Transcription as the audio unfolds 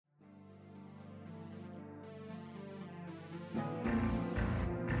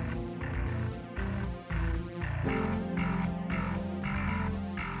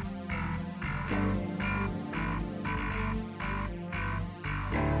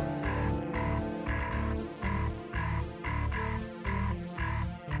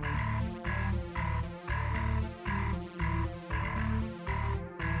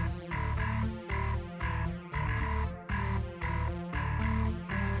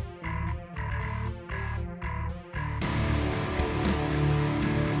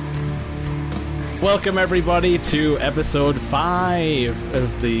Welcome everybody to episode 5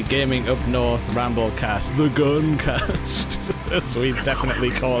 of the Gaming Up North Ramblecast, the GuN cast, as we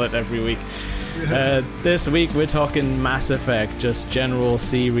definitely call it every week. This week we're talking Mass Effect, just general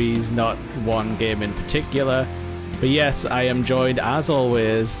series, not one game in particular. But yes, I am joined as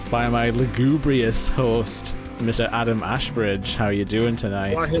always by my lugubrious host, Mr. Adam Ashbridge. How are you doing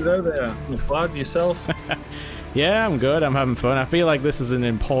tonight? Why, hello there. I'm glad yourself. Yeah, I'm good. I'm having fun. I feel like this is an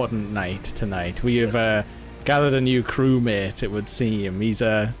important night tonight. We have gathered a new crewmate, it would seem. He's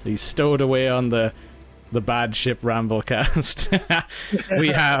stowed away on the bad ship Ramblecast. We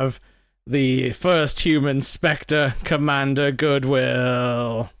have the first human Spectre, Commander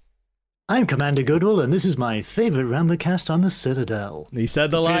Goodwill. I'm Commander Goodwill, and this is my favorite Ramblecast on the Citadel. He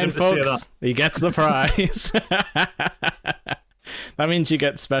said the line, folks. He gets the prize. That means you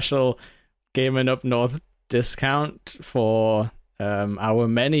get special Gaming Up North discount for our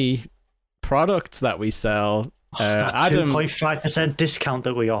many products that we sell. Adam, 2.5% discount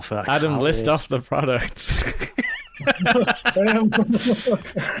that we offer. Adam, list off the products.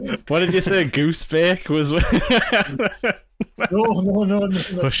 What did you say? Goose bake was. No.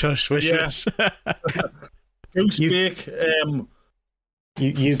 Hush, hush. Goose bake.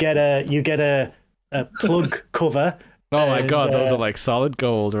 You get a plug cover. Oh my god, those are like solid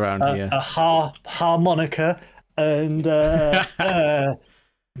gold around here. A harmonica and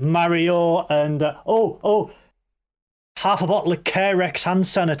Mario and half a bottle of Carex hand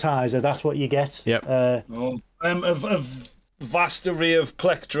sanitizer. That's what you get. Yep. A vast array of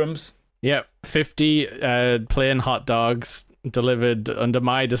plectrums. Yep. 50 plain hot dogs delivered under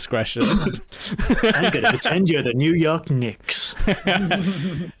my discretion. I'm going to pretend you're the New York Knicks.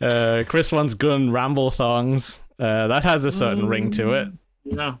 Chris wants GuN ramble thongs. That has a certain ring to it.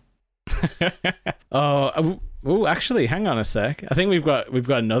 Yeah. Oh, actually, hang on a sec. I think we've got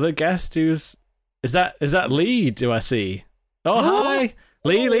another guest who's is that Lee? Do I see? Oh, hi,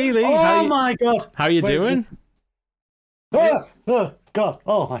 Lee. Oh my God! How you doing? Oh God!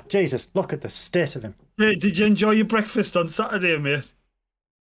 Oh my Jesus! Look at the state of him. Did you enjoy your breakfast on Saturday, mate?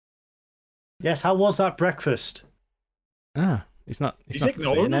 Yes. How was that breakfast? Ah, he's not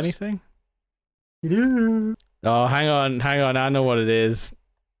saying anything. Yeah. Oh, hang on. I know what it is.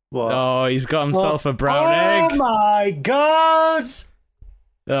 What? Oh, he's got himself a brown egg. Oh my God!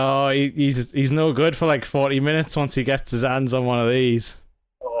 Oh, he's no good for like 40 minutes once he gets his hands on one of these.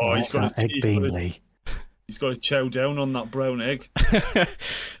 Oh, he's got egg bean, Lee. He's got to chow down on that brown egg.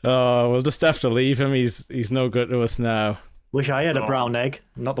 Oh, we'll just have to leave him. He's no good to us now. Wish I had a brown egg,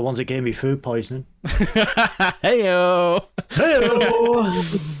 not the ones that gave me food poisoning. Heyo!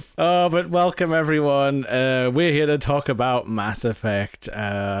 Oh, but welcome everyone. We're here to talk about Mass Effect,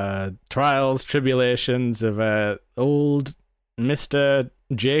 trials, tribulations of old Mr.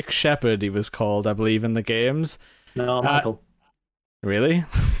 Jake Shepard, he was called, I believe, in the games. No, Michael. Really?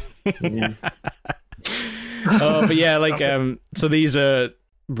 Yeah. Oh, but yeah, like, so these are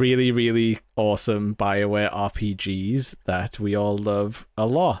really, really awesome BioWare RPGs that we all love a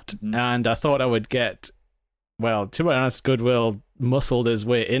lot. Mm-hmm. And I thought I would get, well, to be honest, Goodwill muscled his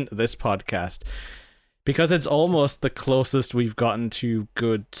way into this podcast because it's almost the closest we've gotten to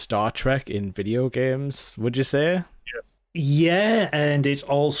good Star Trek in video games, would you say? Yes. Yeah, and it's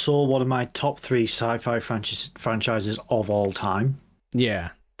also one of my top 3 sci-fi franchises of all time. Yeah.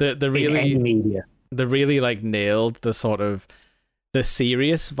 They really like nailed the sort of the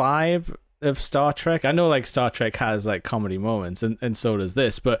serious vibe of Star Trek. I know like Star Trek has like comedy moments and so does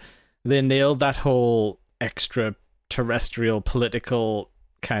this, but they nailed that whole extraterrestrial political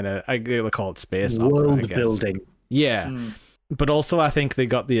kind of, I call it space opera, I guess. Building. Yeah. But also I think they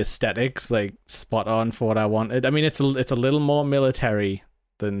got the aesthetics like spot on for what I wanted. I mean, it's a little more military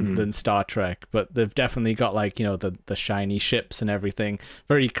than Star Trek, but they've definitely got like, you know, the shiny ships and everything,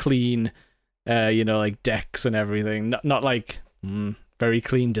 very clean, you know, like decks and everything. Not like very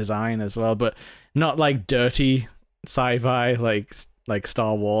clean design as well, but not like dirty sci-fi like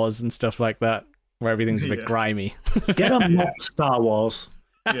Star Wars and stuff like that, where everything's a bit grimy. Get a mop, Star Wars.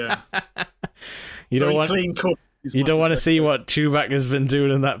 Yeah. You don't want clean cut. You don't want to see what Chewbacca's been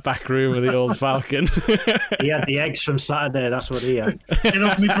doing in that back room of the old Falcon. He had the eggs from Saturday, that's what he had. Get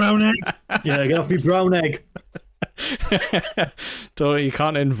off me brown egg. Yeah, get off me brown egg. You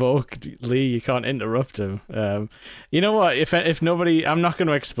can't invoke Lee, you can't interrupt him. You know what, if nobody, I'm not going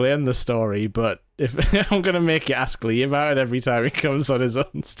to explain the story, but if I'm going to make you ask Lee about it every time he comes on his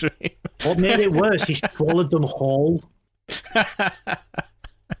own stream. What made it worse, he swallowed them whole.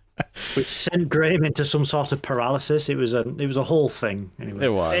 Which sent Graham into some sort of paralysis. It was a whole thing. Anyway.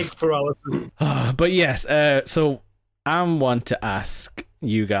 It was egg paralysis. But yes, so I want to ask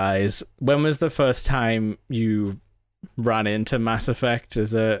you guys. When was the first time you ran into Mass Effect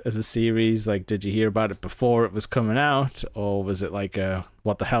as a series? Like, did you hear about it before it was coming out, or was it like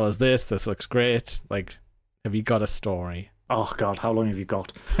what the hell is this? This looks great. Like, have you got a story? Oh God, how long have you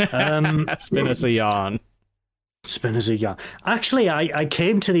got? Spin us a yarn. Spin us a yarn. Actually, I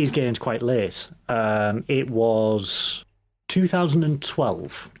came to these games quite late. It was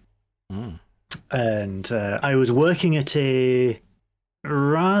 2012. And I was working at a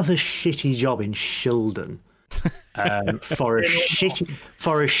rather shitty job in Shildon for a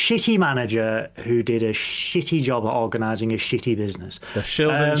shitty manager who did a shitty job at organising a shitty business. The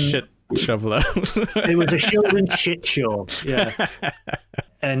Shildon shit shoveler. It was a Shildon shit show. Yeah,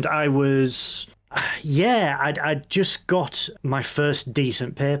 and I was. Yeah, I'd just got my first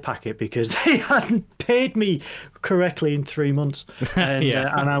decent pay packet because they hadn't paid me correctly in 3 months, and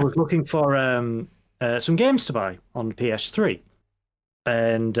and I was looking for some games to buy on PS3,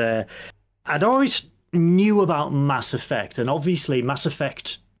 and I'd always knew about Mass Effect, and obviously Mass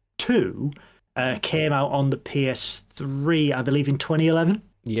Effect 2 came out on the PS3, I believe, in 2011.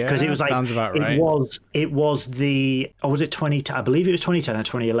 Yeah, because it was like sounds about right. It was the, or was it 2010? I believe it was 2010 or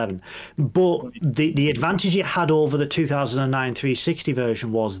 2011. But the advantage it had over the 2009 360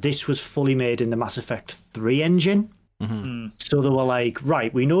 version was this was fully made in the Mass Effect 3 engine. So they were like,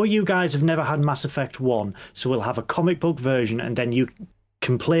 right, we know you guys have never had Mass Effect 1, so we'll have a comic book version, and then you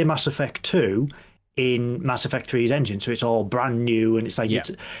can play Mass Effect 2 in Mass Effect 3's engine. So it's all brand new, and it's like it's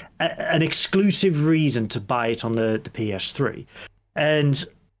an exclusive reason to buy it on the PS3. And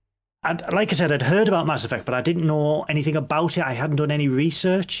like I said, I'd heard about Mass Effect, but I didn't know anything about it. I hadn't done any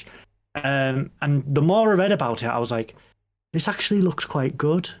research. And the more I read about it, I was like, this actually looks quite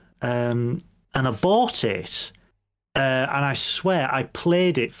good. And I bought it, and I swear I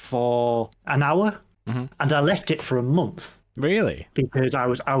played it for an hour, and I left it for a month. Really? Because I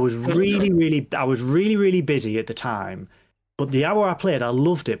was really busy at the time. But the hour I played, I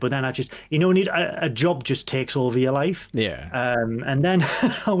loved it. But then I just, a job just takes over your life. Yeah. And then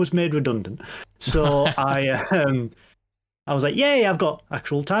I was made redundant. So I was like, yay, I've got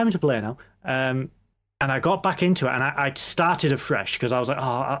actual time to play now. And I got back into it, and I started afresh because I was like,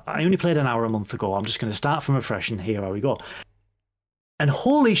 I only played an hour a month ago. I'm just going to start from afresh, and here we go. And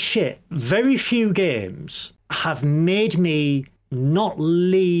holy shit, very few games have made me not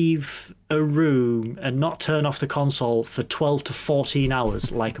leave a room and not turn off the console for 12 to 14 hours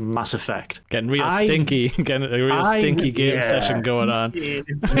like Mass Effect. Getting real stinky. Getting a real stinky game session going on.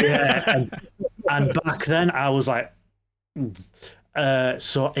 Yeah. And back then I was like...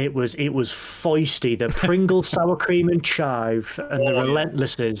 so it was feisty. The Pringle sour cream and chive and the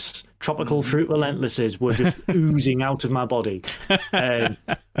Relentlesses, tropical fruit Relentlesses, were just oozing out of my body.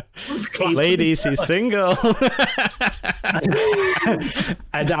 Ladies, he's single.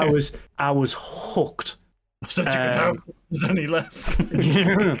 And I was hooked. So you can have there's any left.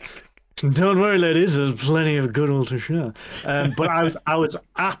 Don't worry, ladies. There's plenty of Goodwill to share. But I was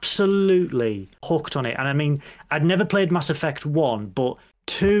absolutely hooked on it. And I mean, I'd never played Mass Effect 1, but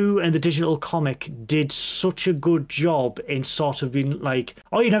 2 and the digital comic did such a good job in sort of being like,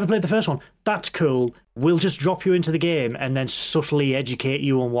 oh, you never played the first one? That's cool. We'll just drop you into the game and then subtly educate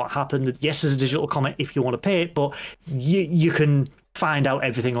you on what happened. Yes, there's a digital comic if you want to pay it, but you can find out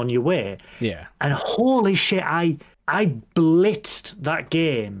everything on your way. Yeah. And holy shit, I blitzed that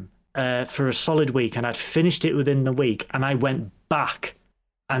game for a solid week, and I'd finished it within the week, and I went back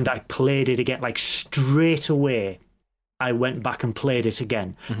and I played it again, like straight away. I went back and played it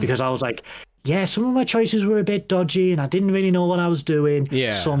again because I was like, yeah, some of my choices were a bit dodgy and I didn't really know what I was doing. Yeah.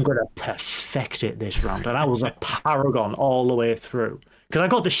 So I'm going to perfect it this round. And I was a paragon all the way through because I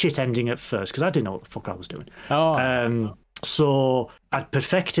got the shit ending at first because I didn't know what the fuck I was doing. So I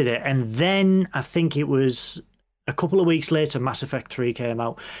perfected it. And then I think it was a couple of weeks later, Mass Effect 3 came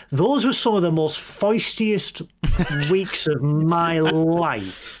out. Those were some of the most feistiest weeks of my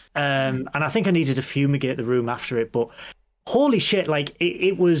life. And I think I needed to fumigate the room after it, but holy shit, like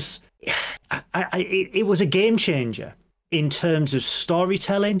it was a game changer in terms of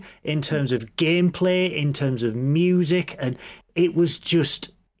storytelling, in terms of gameplay, in terms of music, and it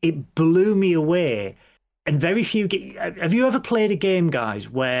blew me away. And very few have you ever played a game, guys,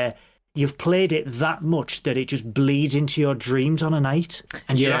 where you've played it that much that it just bleeds into your dreams on a night,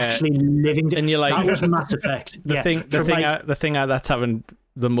 and you're actually living. And you're like, that was Mass Effect. The thing that's happened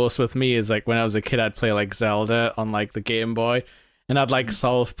the most with me is like when I was a kid, I'd play like Zelda on like the Game Boy, and I'd like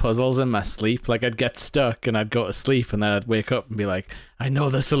solve puzzles in my sleep. Like I'd get stuck and I'd go to sleep, and then I'd wake up and be like, I know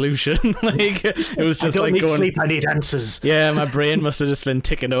the solution. Like it was just I don't like need sleep, I need answers. Yeah, my brain must have just been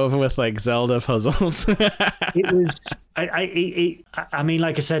ticking over with like Zelda puzzles. I mean,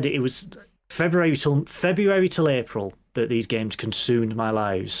 like I said, it was February till April that these games consumed my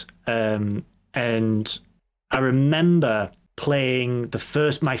lives. And I remember playing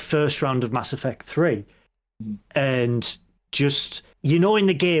my first round of Mass Effect 3, and just, in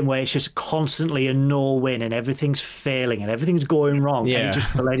the game where it's just constantly a no-win and everything's failing and everything's going wrong, and it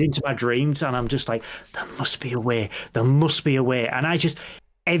just bled into my dreams, and I'm just like, there must be a way, and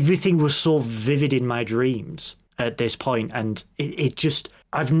everything was so vivid in my dreams at this point, and it just,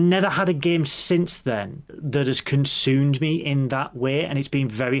 I've never had a game since then that has consumed me in that way, and it's been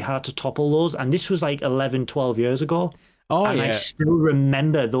very hard to topple those, and this was like 11, 12 years ago. I still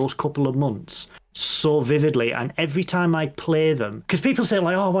remember those couple of months so vividly, and every time I play them, because people say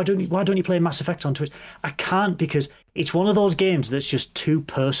like, oh, why don't you play Mass Effect on Twitch? I can't, because it's one of those games that's just too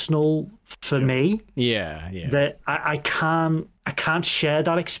personal for me. That I can't share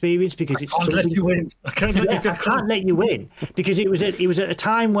that experience, because it's something... let you win. I can't let you win, because it was at a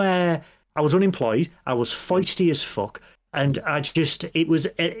time where I was unemployed, I was feisty as fuck, and it was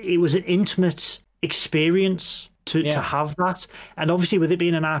an intimate experience to have that. And obviously, with it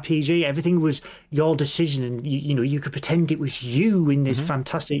being an RPG, everything was your decision, and you could pretend it was you in this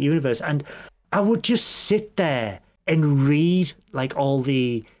fantastic universe. And I would just sit there and read like all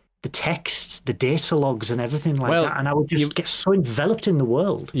the texts, the data logs, and everything like that, and I would just get so enveloped in the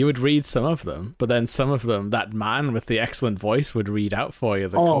world. You would read some of them, but then some of them, that man with the excellent voice would read out for you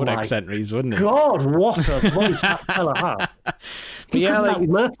the codex entries, wouldn't he? God, what a voice that fella had! But yeah, like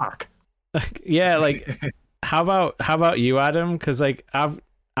Lurpak. How about you, Adam? Because like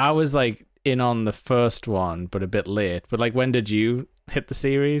I was like in on the first one, but a bit late. But like, when did you hit the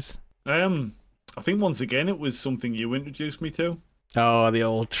series? I think once again it was something you introduced me to. Oh, the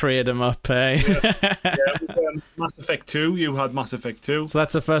old trade 'em up, eh? It was, Mass Effect 2. You had Mass Effect 2. So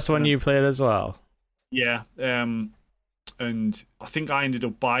that's the first one you played as well. Yeah. And I think I ended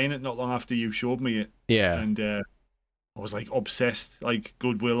up buying it not long after you showed me it. Yeah. And I was like obsessed. Like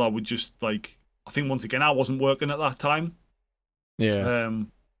Goodwill, I would just like. I think once again I wasn't working at that time. Yeah.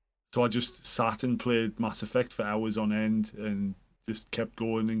 So I just sat and played Mass Effect for hours on end and just kept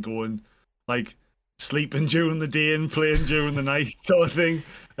going and going, like sleeping during the day and playing during the night sort of thing.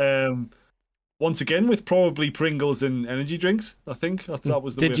 Once again with probably Pringles and energy drinks. I think that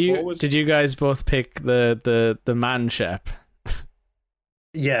was the way forward. Did you guys both pick the man ship?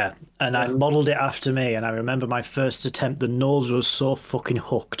 Yeah, and I modelled it after me, and I remember my first attempt, the nose was so fucking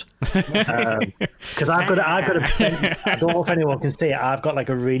hooked. Because I've got a bent, I don't know if anyone can see it, I've got like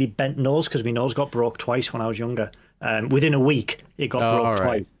a really bent nose, because my nose got broke twice when I was younger. Within a week, it got broke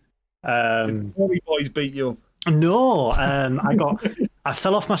twice. Did the boys beat you? No, I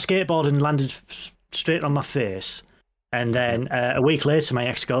fell off my skateboard and landed straight on my face. And then a week later, my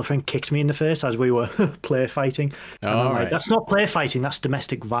ex-girlfriend kicked me in the face as we were play fighting. And I'm like, that's not play fighting, that's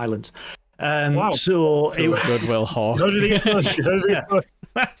domestic violence. Wow. So it was Goodwill Hawk.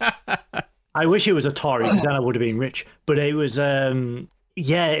 I wish it was a Tory, because then I would have been rich. But it was,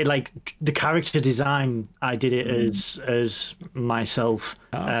 like the character design, I did it as myself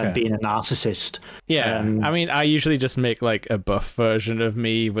being a narcissist. Yeah, I mean, I usually just make like a buff version of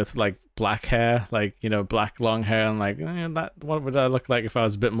me with like black hair, like, black long hair, and like, what would I look like if I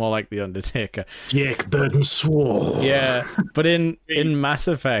was a bit more like the Undertaker? Jake Burton swore. Yeah, but in Mass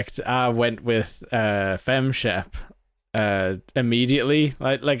Effect, I went with FemShep. Immediately,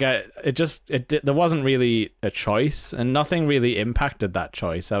 there wasn't really a choice, and nothing really impacted that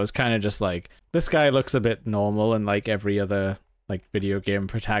choice. I was kind of just like, this guy looks a bit normal and like every other like video game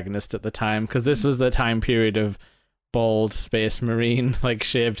protagonist at the time, because this was the time period of bald space marine, like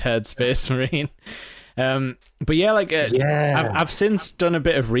shaved head space marine. But yeah, like I've since done a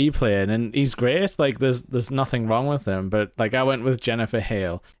bit of replaying, and he's great. Like there's nothing wrong with him. But like I went with Jennifer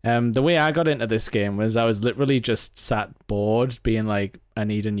Hale. The way I got into this game was I was literally just sat bored, being like, I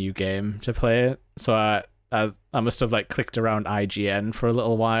need a new game to play. So I must have like clicked around IGN for a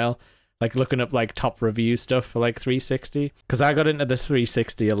little while, like looking up like top review stuff for like 360, because I got into the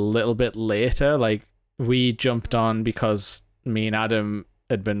 360 a little bit later. Like we jumped on because me and Adam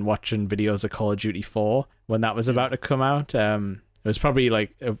had been watching videos of Call of Duty 4 when that was about to come out. It was probably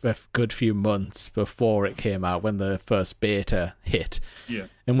like a good few months before it came out, when the first beta hit. Yeah.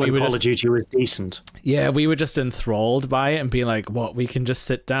 And when Call of Duty was decent. Yeah, we were just enthralled by it and being like, what, we can just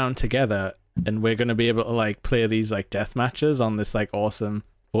sit down together and we're going to be able to like play these like death matches on this like awesome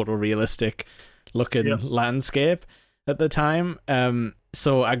photorealistic looking landscape at the time.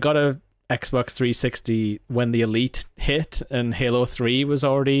 So I got a Xbox 360 when the Elite hit and Halo 3 was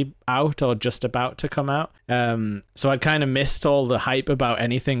already out or just about to come out. So I'd kind of missed all the hype about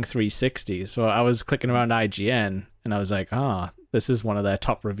anything 360. So I was clicking around IGN and I was like, this is one of their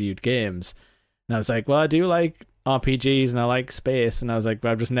top reviewed games. And I was like, well, I do like RPGs and I like space, and I was like, but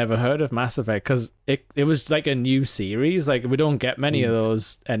I've just never heard of Mass Effect, because it was like a new series. Like, we don't get many of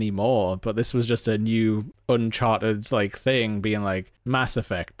those anymore, but this was just a new uncharted like thing, being like, Mass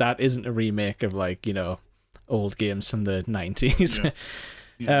Effect, that isn't a remake of like, you know, old games from the 90s.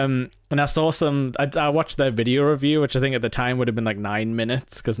 And I saw I watched their video review, which I think at the time would have been like 9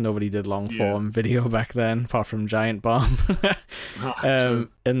 minutes, because nobody did long form video back then, apart from Giant Bomb.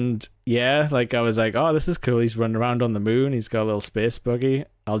 And yeah, like I was like, oh, this is cool. He's running around on the moon. He's got a little space buggy.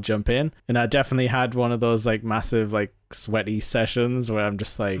 I'll jump in. And I definitely had one of those like massive like sweaty sessions where I'm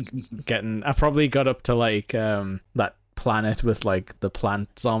just like I probably got up to like that planet with like the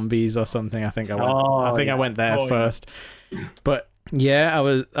plant zombies or something. I think I went there first. But yeah, I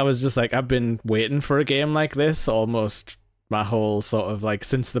was just like, I've been waiting for a game like this almost my whole sort of like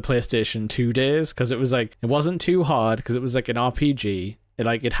since the PlayStation 2 days, because it was like, it wasn't too hard because it was like an RPG.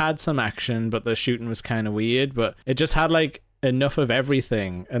 It had some action, but the shooting was kind of weird, but it just had like enough of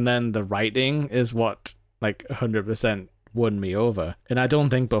everything. And then the writing is what like 100% won me over. And I don't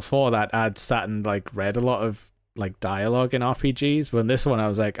think before that I'd sat and like read a lot of like dialogue in RPGs, but in this one I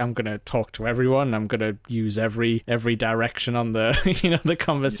was like, I'm gonna talk to everyone, I'm gonna use every direction on the the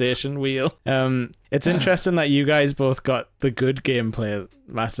conversation wheel. It's interesting that you guys both got the good gameplay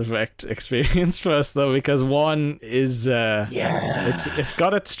Mass Effect experience first, though, because one is it's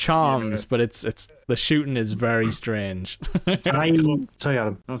got its charms, but it's the shooting is very strange. Sorry,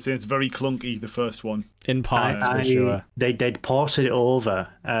 Adam. I'm saying it's very clunky, the first one. In parts, for sure. They'd ported it over.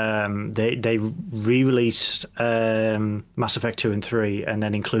 They re-released Mass Effect 2 and 3, and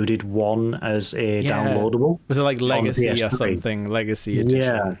then included 1 as a downloadable. Was it like Legacy or something? Legacy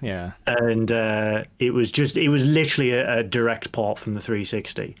edition. Yeah. And it was literally a direct port from the 360.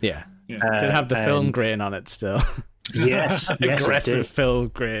 Yeah. Did have the film grain on it still. Yes, aggressive film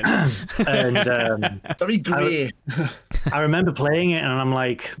grain. And very grey. I remember playing it and I'm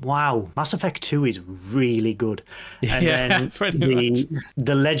like, wow, Mass Effect 2 is really good. And then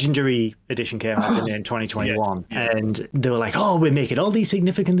the Legendary edition came out in 2021, and they were like, oh, we're making all these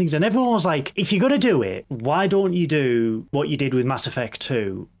significant things, and everyone was like, if you're gonna do it, why don't you do what you did with Mass Effect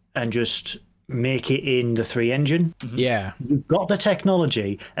 2 and just make it in the 3 engine? Yeah, you've got the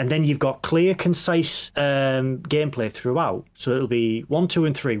technology, and then you've got clear, concise gameplay throughout, so it'll be 1, 2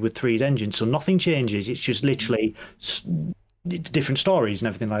 and 3 with 3's engine, so nothing changes. It's just literally it's different stories and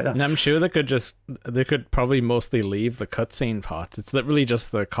everything like that. And I'm sure they could probably mostly leave the cutscene parts. It's literally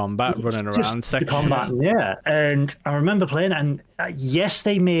just the combat running around sections. Combat, and I remember playing it, and yes,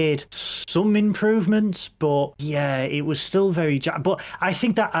 they made some improvements, but yeah, it was still very but I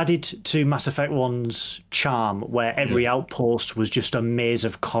think that added to Mass Effect 1's charm, where every outpost was just a maze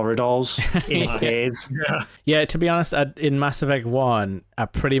of corridors in a cave. Yeah, to be honest, in Mass Effect 1, I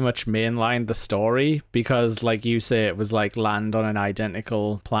pretty much mainlined the story, because like you say, it was like land on an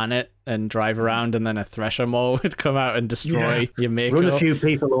identical planet and drive around, and then a thresher maw would come out and destroy your Mako. Run a few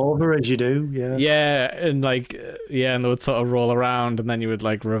people over as you do, and like and they would sort of roll around, and then you would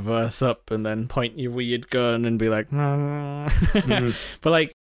like reverse up and then point your weird gun and be like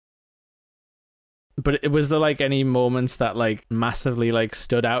but it was there like any moments that like massively like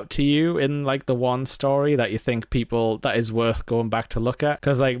stood out to you in like the one story that you think people that is worth going back to look at?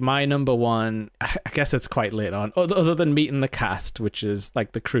 Because like my number one, I guess it's quite late on, other than meeting the cast, which is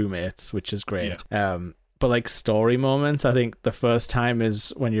like the crewmates, which is great. But like story moments, I think the first time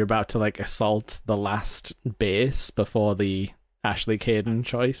is when you're about to like assault the last base before the Ashley Caden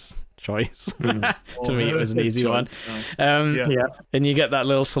choice. To me, it was an easy one. And you get that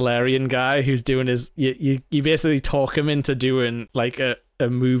little Solarian guy who's doing his. You basically talk him into doing like a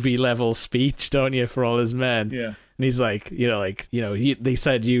movie level speech, don't you, for all his men? Yeah. And he's like, they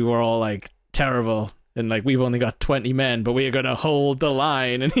said you were all like terrible, and like we've only got 20 men, but we are gonna hold the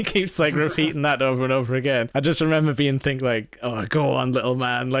line. And he keeps like repeating that over and over again. I just remember think like, oh, go on, little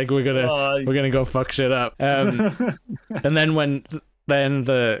man, like we're gonna go fuck shit up. And then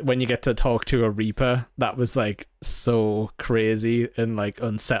when you get to talk to a Reaper, that was like so crazy and like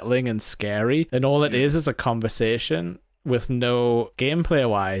unsettling and scary, and all it is a conversation with no gameplay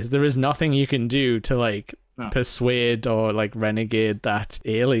wise. There is nothing you can do to like persuade or like renegade that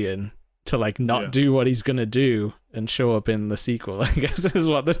alien to like not do what he's gonna do and show up in the sequel, I guess is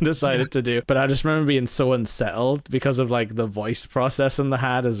what they decided to do. But I just remember being so unsettled because of like the voice processing they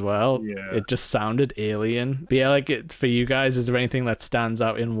had as well. It just sounded alien. But yeah, like for you guys, is there anything that stands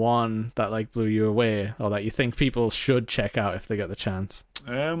out in one that like blew you away, or that you think people should check out if they get the chance?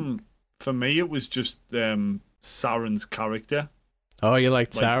 For me, it was just Saren's character. Oh, you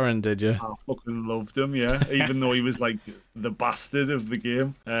liked Saren, did you? I fucking loved him, yeah. Even though he was like the bastard of the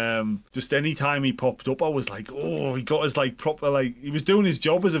game. Just any time he popped up, I was like, oh, he got his like proper, like, he was doing his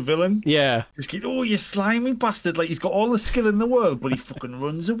job as a villain. Yeah. Just keep, oh, you slimy bastard. Like, he's got all the skill in the world, but he fucking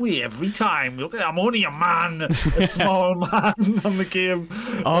runs away every time. Look, I'm only a man, a small man on the game.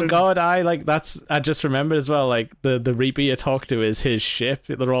 Oh, God, I just remembered as well, like, the Reaper you talk to is his ship.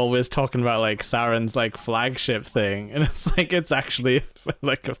 They're always talking about, like, Saren's, like, flagship thing. And it's like, it's actually,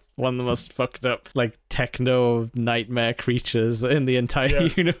 like, one of the most fucked up, like, techno nightmare creatures in the entire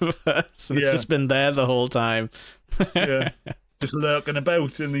universe. And it's just been there the whole time. Just lurking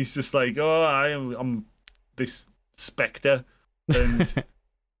about, and he's just like, oh, I'm this spectre, and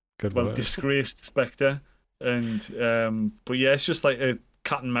disgraced spectre, and but yeah, it's just like a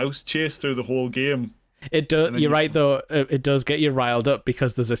cat and mouse chase through the whole game. It does. You're right, though. It does get you riled up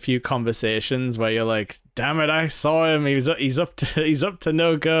because there's a few conversations where you're like, "Damn it, I saw him. He's up to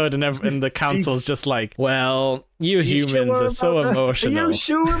no good," and the council's just like, "Well, you humans are so emotional." Are you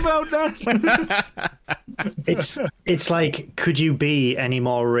sure about that? It's like, could you be any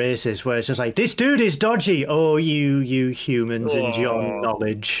more racist? Where it's just like, this dude is dodgy. Oh, you humans and your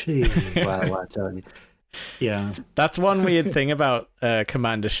knowledge. Well, I tell you. Yeah, that's one weird thing about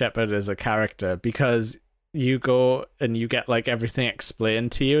Commander Shepard as a character, because you go and you get like everything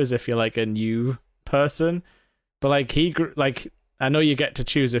explained to you as if you're like a new person, but like I know you get to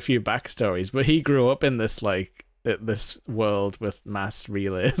choose a few backstories, but he grew up in this like this world with mass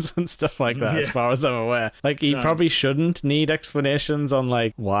relays and stuff like that, as far as I'm aware. Like, he probably shouldn't need explanations on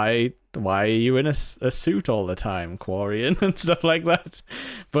like why are you in a suit all the time, Quarian, and stuff like that.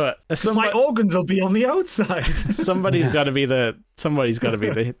 But my organs will be on the outside. somebody's got to be the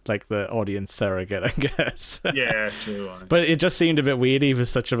like the audience surrogate, I guess. Yeah, true. But it just seemed a bit weird. He was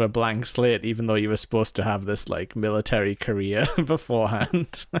such of a blank slate, even though you were supposed to have this like military career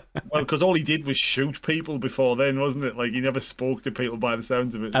beforehand. Well, because all he did was shoot people before then, wasn't it? Like, he never spoke to people by the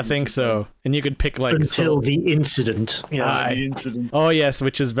sounds of it. I think so. And you could pick like until the incident. Yeah, the incident. Oh yes,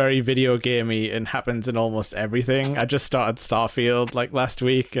 which is very video gamey and happens in almost everything. I just started Starfield like last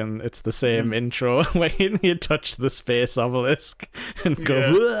week, and it's the same intro where you touch the space obelisk and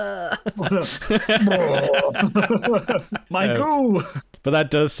go my goo. But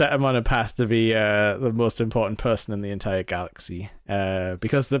that does set him on a path to be the most important person in the entire galaxy,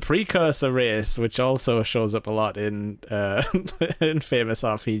 because the precursor race, which also shows up a lot in famous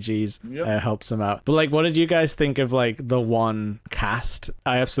RPGs, helps him out. But like, what did you guys think of like the one cast?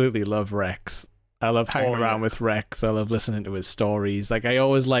 I absolutely love Rex. I love hanging around with Rex. I love listening to his stories. Like, I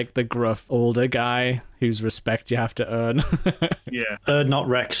always like the gruff older guy whose respect you have to earn. Not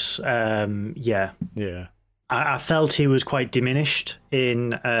Rex. Yeah. I felt he was quite diminished in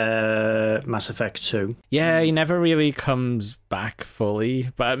Mass Effect 2. Yeah, he never really comes back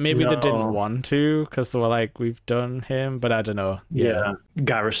fully, but maybe they didn't want to because they were like, we've done him, but I don't know. Yeah.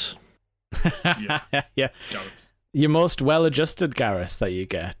 Garrus. Yeah. Garrus. Your most well-adjusted Garrus that you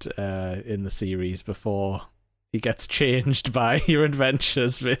get in the series before he gets changed by your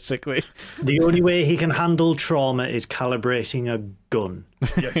adventures, basically. The only way he can handle trauma is calibrating a gun.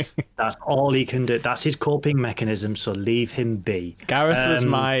 Yes. That's all he can do. That's his coping mechanism, so leave him be. Garrus was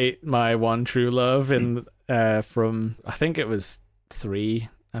my one true love in from, I think it was 3.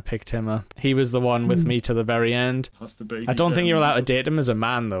 I picked him up. He was the one with me to the very end. Has to be. I don't think you're allowed to date him as a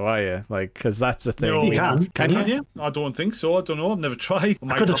man, though, are you? Like, because that's the thing. No, you can. Can you? I don't think so. I don't know. I've never tried.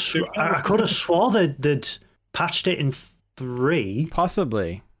 I could have swore they'd patched it in 3.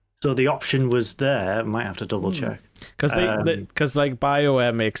 Possibly. So the option was there. Might have to double check. Because like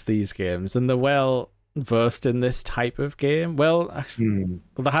BioWare makes these games, and they're well versed in this type of game. Well,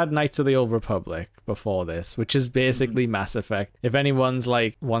 they had Knights of the Old Republic before this, which is basically Mass Effect. If anyone's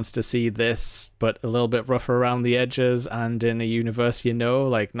like wants to see this but a little bit rougher around the edges and in a universe,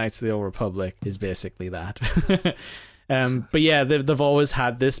 like Knights of the Old Republic is basically that. But yeah, they've always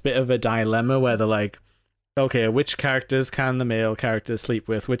had this bit of a dilemma where they're like, okay, which characters can the male characters sleep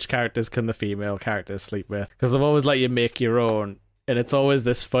with? Which characters can the female characters sleep with? Because they've always let you make your own, and it's always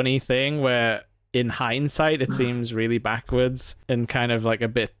this funny thing where in hindsight it seems really backwards and kind of like a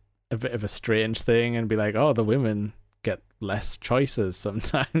bit of a strange thing, and be like, oh, the women get less choices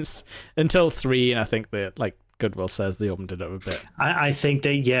sometimes until 3, and I think that like Goodwill says they opened it up a bit. I think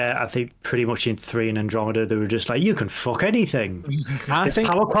I think pretty much in 3 and Andromeda they were just like, you can fuck anything. If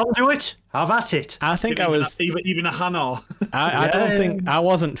Power Conduit, have at it. I think even a Hanar. I don't think I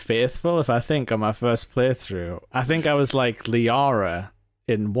wasn't faithful. If I think on my first playthrough, I think I was like Liara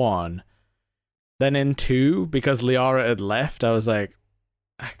in 1. Then in 2, because Liara had left, I was like,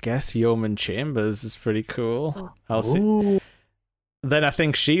 I guess Yeoman Chambers is pretty cool. I'll see. then I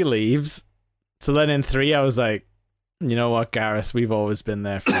think she leaves. So then in 3, I was like, you know what, Garrus, we've always been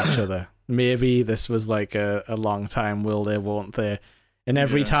there for each other. Maybe this was like a long time will there, won't there? And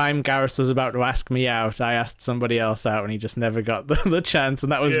every time Garrus was about to ask me out, I asked somebody else out, and he just never got the chance,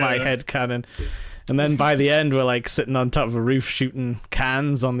 and that was my headcanon. And then by the end, we're like sitting on top of a roof shooting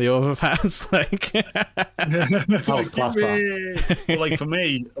cans on the overpass. Like, like for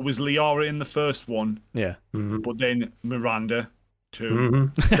me, it was Liara in the first one. Yeah. But then Miranda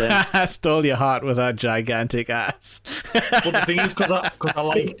too. I stole your heart with that gigantic ass. But the thing is, because I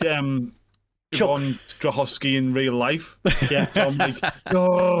liked Yvonne Strahovski in real life. Yeah. So I'm like,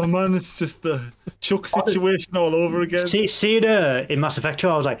 oh man, it's just the Chuck situation all over again. Seeing her in Mass Effect 2,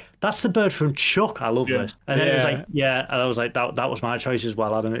 I was like, that's the bird from Chuck. I love this. And then it was like, and I was like, that was my choice as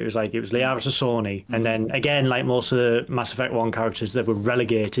well, Adam. It was Liara Sassoni. And then again, like most of the Mass Effect 1 characters that were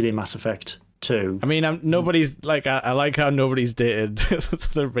relegated in Mass Effect 2. I mean, nobody's like, I like how nobody's dated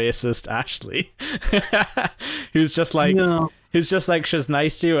the racist Ashley, who's just like, who's just like, she's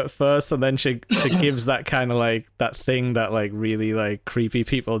nice to you at first, and then she gives that kind of like that thing that like really like creepy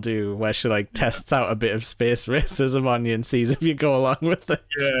people do, where she like tests out a bit of space racism on you and sees if you go along with it.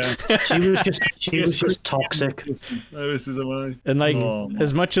 Yeah, she was just toxic. And like,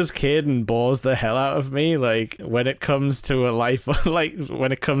 as much as Caden bores the hell out of me, like when it comes to a life, like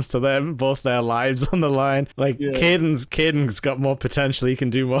when it comes to them, both their lives on the line, like Caden's got more potential. He can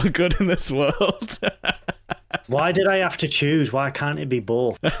do more good in this world. Why did I have to choose? Why can't it be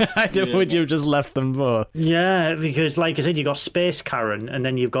both? Would you have just left them both? Yeah, because like I said, you got Space Karen, and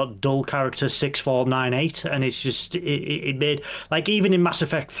then you've got dull character 6498, and it's just it made like even in Mass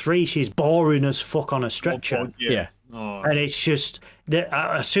Effect 3, she's boring as fuck on a stretcher. Yeah. Oh. And it's just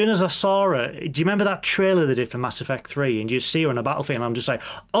as soon as I saw her, do you remember that trailer they did for Mass Effect 3? And you see her on a battlefield, and I'm just like,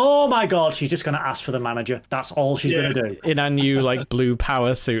 oh my god, she's just going to ask for the manager. That's all she's going to do. In a new like blue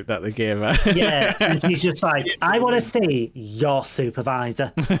power suit that they gave her. Yeah, and she's just like, I want to see your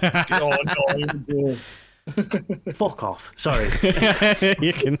supervisor. No. Fuck off. Sorry.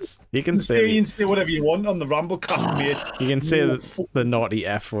 you can say whatever you want on the Ramblecast, mate. You can say the naughty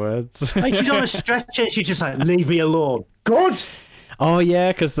F words. Like she's on a stretcher, she's just like, leave me alone. Good. Oh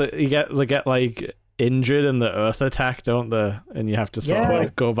yeah, because they get like injured in the Earth attack, don't they? And you have to sort of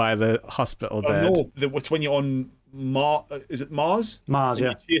like go by the hospital bed. No, it's when you're on Mars. Is it Mars? Mars,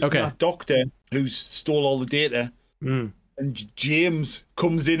 yeah. Okay. That doctor who's stole all the data. And James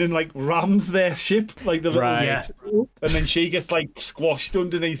comes in and like rams their ship, like the little, and then she gets like squashed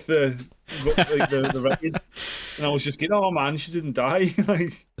underneath the wreckage. And I was just getting, oh man, she didn't die.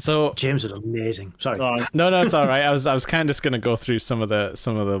 Like, so James is amazing. Sorry, no, it's all right. I was kind of just gonna go through some of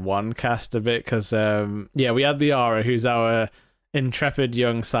the one cast a bit because we had the Aura, who's our intrepid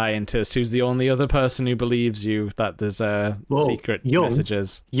young scientist, who's the only other person who believes you that there's secret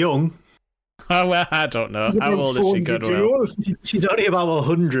messages. Young. Oh, well, I don't know. How old is she, Goodwill? She's only about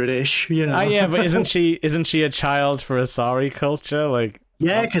 100-ish, you know. Oh, yeah, but isn't she a child for Asari culture? Like,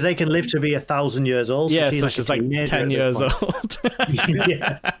 yeah, because they can live to be 1,000 years old. Yeah, so she's like 10 years old.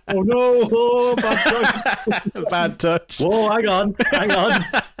 Yeah. Oh no! Oh, bad touch. Bad touch. Whoa, hang on.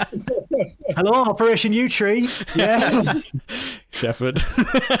 Hello, Operation U-Tree. Yes. Shepherd.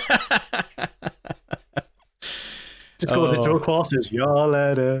 Just goes into her quarters. Your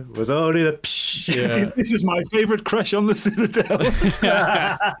letter was only the psh. Yeah. This is my favourite crush on the Citadel.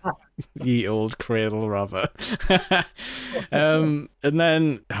 Ye old cradle robber. And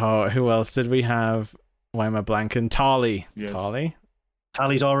then, who else did we have? Why am I blanking? Tali. Yes. Tali?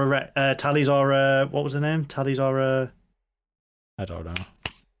 Tali's Aura, what was her name? Tali's Aura. I don't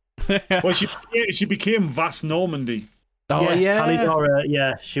know. Well, she became Vast Normandy. Oh yeah, Tali's Aura,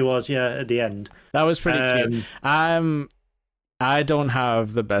 yeah, she was, at the end. That was pretty cute. I don't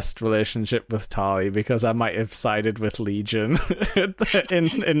have the best relationship with Tali because I might have sided with Legion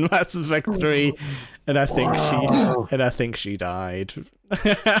in Mass Effect 3, and I think she died.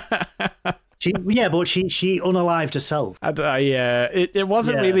 But she unalived herself. It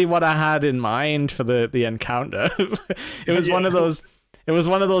wasn't really what I had in mind for the encounter. It was one of those. It was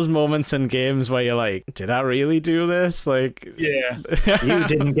one of those moments in games where you're like, did I really do this? Like, yeah. You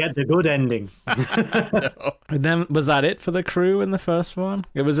didn't get the good ending. No. And then, was that it for the crew in the first one?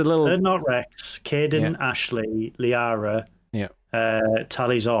 It was a little... Not Rex, Caden, Ashley, Liara. Yeah.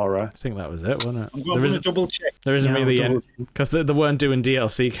 Talizora. I think that was it, wasn't it? I'm going to double check. There isn't really any, because they weren't doing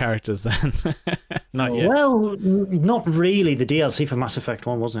DLC characters then. Not yet. Well, not really. The DLC for Mass Effect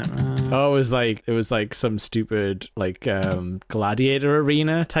 1, wasn't it? It was like some stupid like gladiator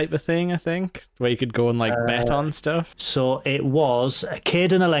arena type of thing, I think, where you could go and like bet on stuff. So it was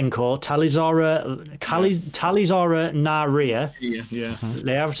Cade and Alenko, Talizora Naria,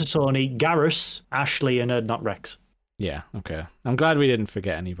 Leia Tassoni, Garrus, Ashley, and not Rex. Yeah, okay. I'm glad we didn't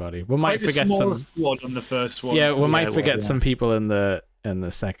forget anybody. We might forget some squad on the first one. Yeah, we might forget some people in the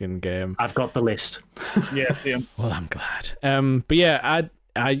second game. I've got the list. Yeah, same. Well, I'm glad. But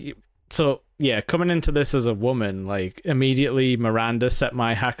yeah, coming into this as a woman, like immediately Miranda set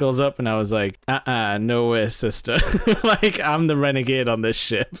my hackles up, and I was like, no way, sister. Like I'm the renegade on this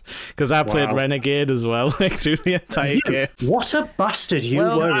ship, because I played renegade as well, like through the entire game. What a bastard you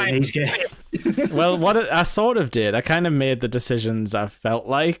were in these games. Well, I sort of did. I kind of made the decisions I felt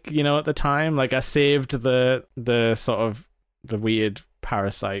like, at the time. Like I saved the sort of the weird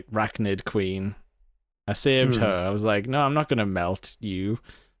parasite Rachnid queen. I saved her. I was like, no, I'm not gonna melt you.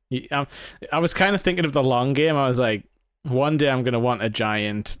 I was kind of thinking of the long game. I was like, one day I'm going to want a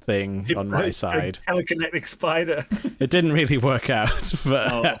giant thing on my side. Telekinetic spider. It didn't really work out,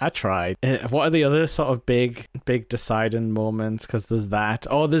 but I tried. What are the other sort of big deciding moments? Because there's that.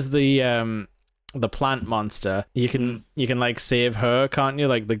 Oh, there's the plant monster. You can like save her, can't you?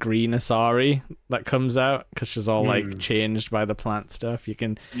 Like the green Asari that comes out, because she's all like changed by the plant stuff. You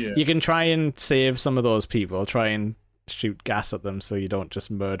can try and save some of those people. Try and shoot gas at them so you don't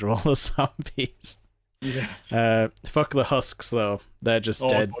just murder all the zombies. Fuck the husks though. They're just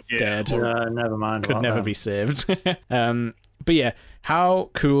dead. Never mind. Could never be saved. But yeah, how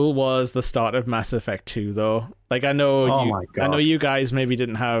cool was the start of Mass Effect 2 though? Like I know you guys maybe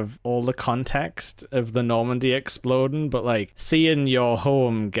didn't have all the context of the Normandy exploding, but like seeing your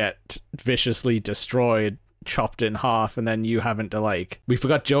home get viciously destroyed, chopped in half, and then you having to we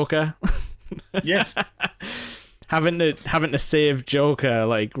forgot Joker. Yes. Having to save Joker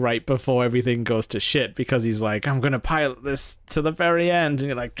like right before everything goes to shit, because he's like, I'm gonna pilot this to the very end, and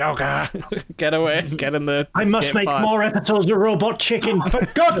you're like, Joker, get away, get in the. I must make more episodes of Robot Chicken. For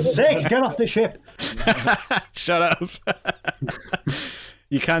God's sakes, get off the ship. Shut up.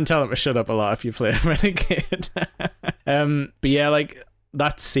 You can tell him to shut up a lot if you play Renegade. But yeah, like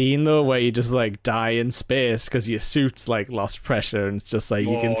that scene though where you just like die in space because your suit's like lost pressure, and it's just like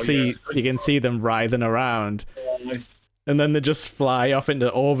you can see them writhing around, and then they just fly off into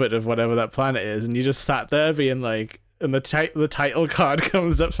orbit of whatever that planet is, and you just sat there being like, and the title card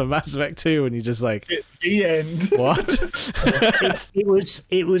comes up for Mass Effect 2, and you just like, the end. What?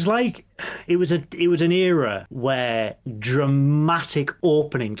 it was an era where dramatic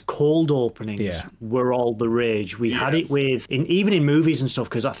openings, cold openings, were all the rage. We had it even in movies and stuff,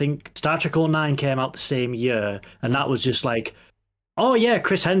 because I think Star Trek 09 came out the same year, and that was just like, oh yeah,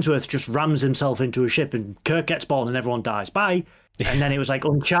 Chris Hemsworth just rams himself into a ship and Kirk gets born and everyone dies. Bye. And then it was like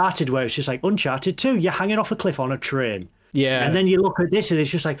Uncharted, where it's just like Uncharted 2, you're hanging off a cliff on a train. Yeah. And then you look at this and it's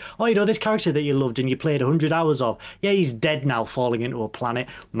just like, oh, this character that you loved and you played 100 hours of, yeah, he's dead now, falling into a planet.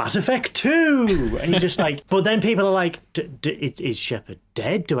 Mass Effect 2! And you're just like, but then people are like, is Shepard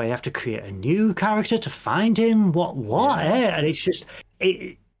dead? Do I have to create a new character to find him? What? Yeah. And it's just,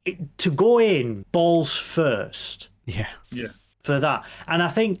 to go in balls first. Yeah. For that. And I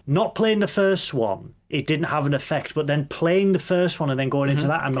think not playing the first one, it didn't have an effect, but then playing the first one and then going into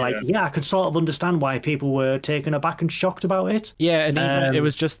that, I'm like, I could sort of understand why people were taken aback and shocked about it. Yeah, and even it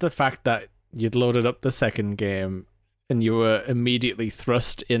was just the fact that you'd loaded up the second game and you were immediately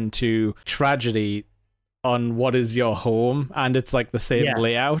thrust into tragedy on what is your home, and it's like the same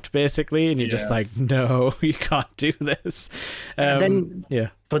layout basically, and you're just like, no, you can't do this. But then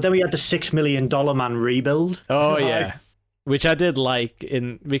we had the $6 million man rebuild. Oh yeah, which I did like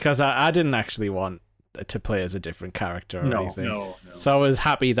because I didn't actually want to play as a different character or anything. No. So I was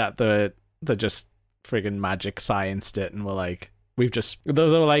happy that they just friggin' magic scienced it and were like, they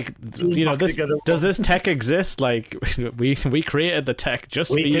were like, does this tech exist? Like, we created the tech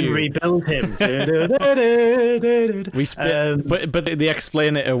just for you. We can rebuild him. We split, but they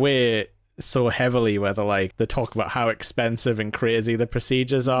explain it away so heavily, where they talk about how expensive and crazy the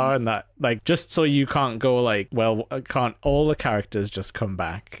procedures are, and that just so you can't go well, can't all the characters just come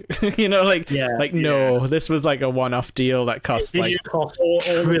back? No, this was like a one-off deal that cost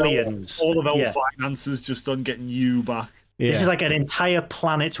trillions. All of our finances just on getting you back. This Yeah. is like an entire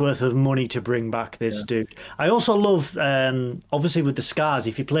planet's worth of money to bring back this dude. I also love, obviously, with the scars.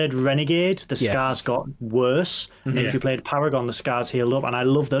 If you played Renegade, the scars got worse. And if you played Paragon, the scars healed up. And I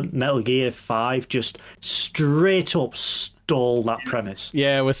love that Metal Gear 5 just straight up stole that premise.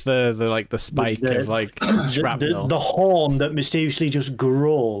 Yeah, with the spike of like shrapnel. The horn that mysteriously just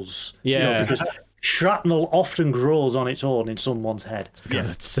grows. Yeah. Because shrapnel often grows on its own in someone's head. Because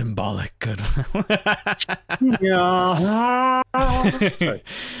it's symbolic. Goodwill. Yeah.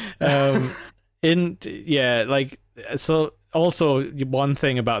 So also one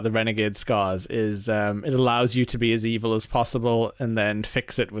thing about the Renegade scars is it allows you to be as evil as possible and then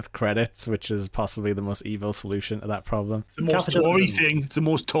fix it with credits, which is possibly the most evil solution to that problem. It's the most Tory thing. It's the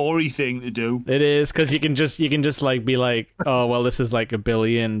most Tory thing to do. It is, because you can just like be like, oh well, this is like $1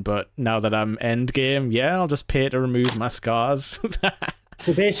 billion, but now that I'm end game, I'll just pay to remove my scars.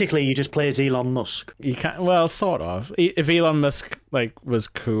 So basically, you just play as Elon Musk. You can't. Well, sort of. If Elon Musk was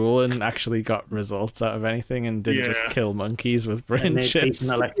cool and actually got results out of anything and didn't just kill monkeys with brain chips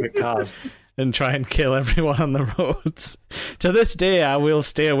decent electric cars and try and kill everyone on the roads. To this day, I will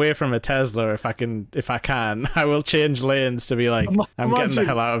stay away from a Tesla if I can. I will change lanes to be like, I'm getting the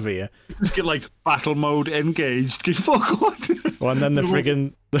hell out of here. Just get like battle mode engaged. Get fuck what? Well, and then the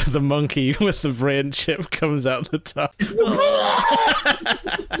friggin' the monkey with the brain chip comes out the top.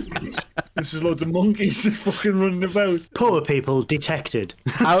 This is loads of monkeys just fucking running about. Poor people detected.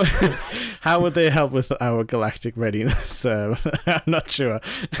 How would they help with our galactic readiness? I'm not sure.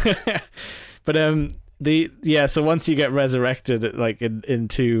 But so once you get resurrected, like in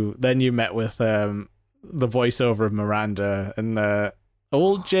 2, then you met with the voiceover of Miranda, and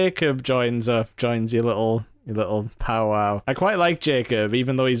old Jacob joins your little powwow. I quite like Jacob,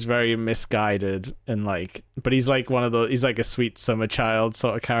 even though he's very misguided and but he's like he's like a sweet summer child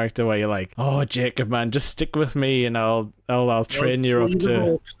sort of character where you're like, oh Jacob man, just stick with me and I'll train you up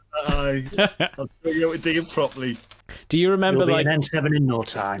to. I'll show you how to dig it properly. Do you remember an N7 in no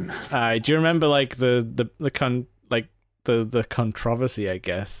time? Do you remember like the controversy, I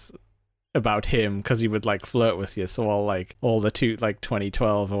guess, about him because he would like flirt with you? So all the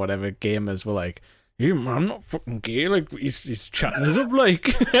 2012 or whatever gamers were like, hey man, I'm not fucking gay. Like he's chatting us up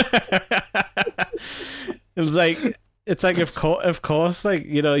like. It's like of course like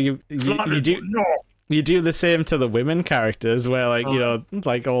you do the same to the women characters where like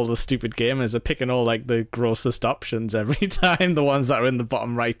all the stupid gamers are picking all like the grossest options every time, the ones that are in the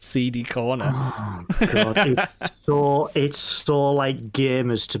bottom right seedy corner. Oh god, it's so like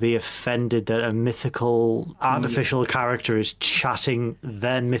gamers to be offended that a mythical artificial character is chatting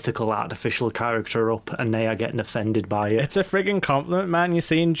their mythical artificial character up and they are getting offended by it. It's a friggin' compliment, man. You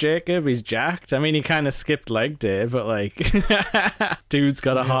seen Jacob? He's jacked. I mean, he kind of skipped leg day, but like dude's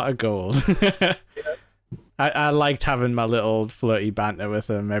got a heart of gold. I liked having my little flirty banter with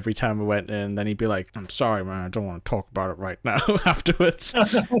him every time we went in. And then he'd be like, I'm sorry, man, I don't want to talk about it right now afterwards.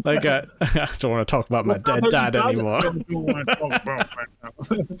 Like, I don't want to talk about my dead dad anymore.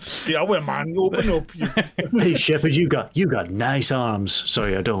 Yeah, well, man, open up. Hey, Shepard, you got nice arms.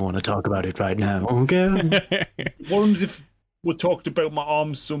 Sorry, I don't want to talk about it right now. Okay. What happens if we talked about my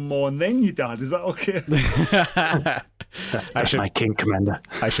arms some more and then your dad? Is that okay? That's my king, Commander.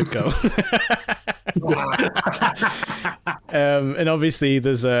 I should go. And obviously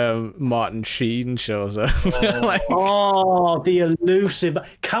there's Martin Sheen shows up. The elusive.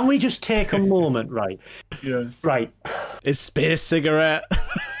 Can we just take a moment, right? Yeah. Right. Is Space Cigarette?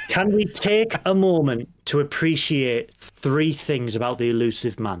 Can we take a moment to appreciate 3 things about the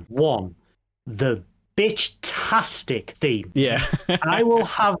elusive man? 1, the bitch-tastic theme. Yeah. I will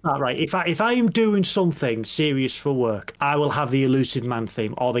have that, right? If I am doing something serious for work, I will have the elusive man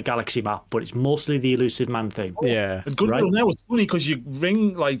theme or the galaxy map, but it's mostly the elusive man theme. Yeah. And Goodwill now is funny because you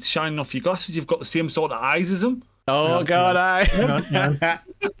ring like shining off your glasses, you've got the same sort of eyes as him. Oh god,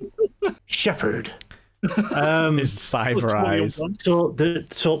 Shepard. His cyber eyes. So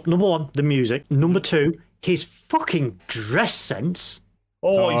number 1, the music. Number 2, his fucking dress sense.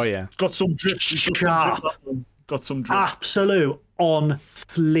 Oh yeah. Got some drip. Sharp. Got some drip. Absolute on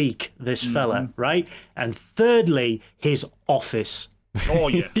fleek, this fella, right? And thirdly, his office. Oh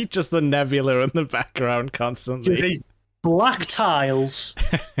yeah. He's just the nebula in the background constantly. Black tiles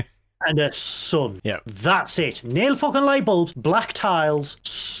and a sun. Yeah. That's it. Nail fucking light bulbs, black tiles,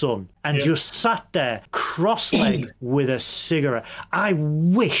 sun. And just sat there, cross-legged with a cigarette. I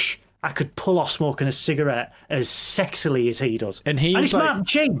wish I could pull off smoking a cigarette as sexily as he does. And he's like, Martin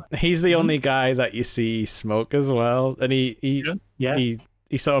Sheen. He's the only guy that you see smoke as well. And he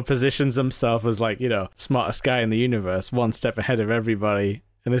sort of positions himself as like, smartest guy in the universe, one step ahead of everybody.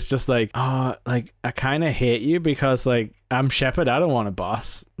 And it's just like, oh, like I kind of hate you because like I'm Shepard. I don't want a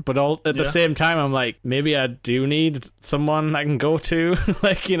boss, but at the same time, I'm like, maybe I do need someone I can go to,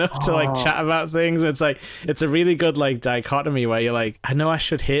 like, you know, to like chat about things. It's like, it's a really good like dichotomy where you're like, I know I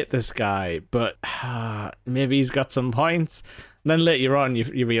should hate this guy, but maybe he's got some points. And then later on,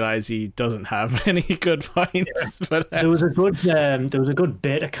 you realize he doesn't have any good points. Yeah. But there was a good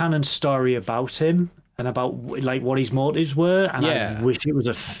beta canon story about him. And about like what his motives were, and I wish it was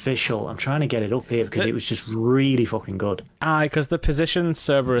official. I'm trying to get it up here because it was just really fucking good. Because the position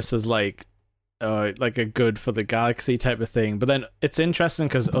Cerberus is like a good for the galaxy type of thing. But then it's interesting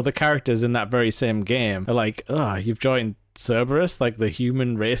because other characters in that very same game are like, oh, you've joined Cerberus, like the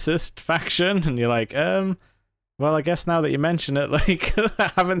human racist faction, and you're like, well, I guess now that you mention it, like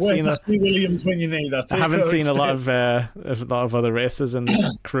I haven't seen Williams when you need that. I haven't seen a lot of other races in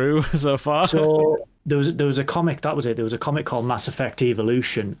the crew so far. So there was a comic, that was it. There was a comic called Mass Effect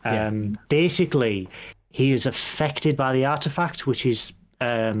Evolution. Basically, he is affected by the artifact, which is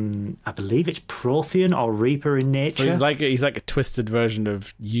I believe it's Prothean or Reaper in nature. So he's like a twisted version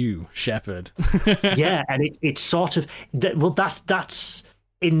of you, Shepard. Yeah, and it's sort of that's.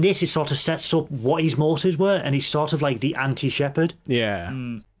 In this, it sort of sets up what his motives were, and he's sort of like the anti-Shepard. Yeah.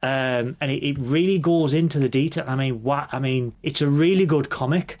 And it really goes into the detail. I mean, it's a really good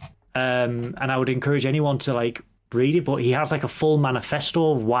comic, and I would encourage anyone to like read it. But he has like a full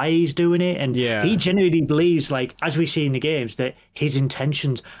manifesto of why he's doing it, and he genuinely believes, like as we see in the games, that his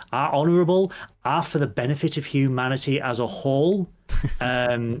intentions are honourable, are for the benefit of humanity as a whole.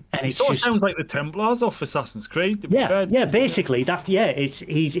 And it sort of sounds like the Templars off Assassin's Creed. Basically that.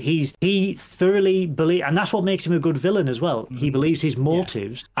 He thoroughly believes, and that's what makes him a good villain as well. He believes his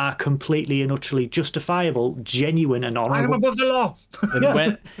motives are completely and utterly justifiable, genuine, and honourable. I am above the law.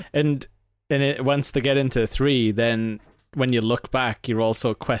 And once they get into 3, then when you look back, you're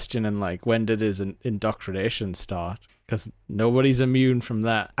also questioning like, when did his indoctrination start? Because nobody's immune from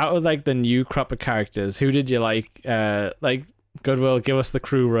that. Out of like the new crop of characters, who did you like? Like Goodwill, give us the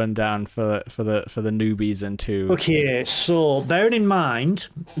crew rundown for the newbies in 2. Okay, so bearing in mind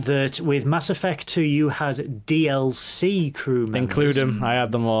that with Mass Effect 2 you had DLC crew members. Include them. I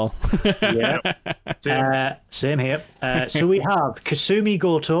had them all. Yeah. Same here. So we have Kasumi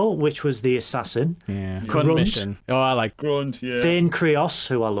Goto, which was the assassin. Yeah. Grunt. Mission. Oh, I like Grunt. Yeah. Thane Krios,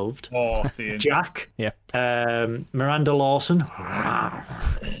 who I loved. Oh, Thane. Jack. Yep. Miranda Lawson.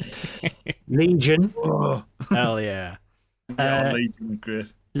 Legion. Oh. Hell yeah. Legion,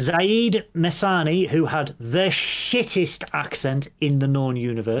 great. Zaid Messani, who had the shittest accent in the known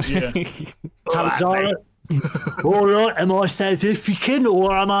universe. Yeah. Talazara. All right, am I South African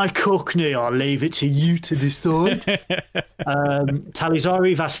or am I Cockney? I'll leave it to you to decide.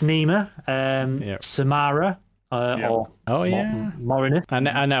 Talizari Vasnima, Samara, or Morinith.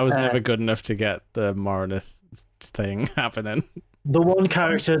 And I was never good enough to get the Morinith thing happening. The one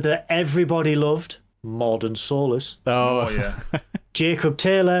character that everybody loved, Morden Solus. Oh yeah. Jacob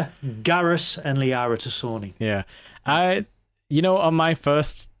Taylor, Garrus, and Liara Tassoni. Yeah. On my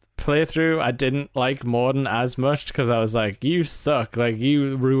first playthrough, I didn't like Morden as much because I was like, you suck. Like,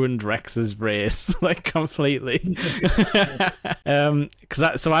 you ruined Rex's race, like, completely.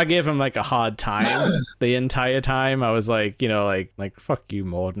 So I gave him, like, a hard time the entire time. I was like, like fuck you,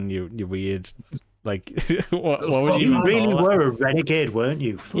 Morden, you weird... Like, what would you really were a renegade, weren't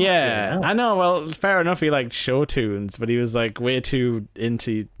you? Yeah, I know. Well, fair enough. He liked show tunes, but he was like way too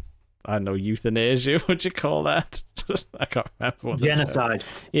into, I don't know, euthanasia. Would you call that? I can't remember what genocide.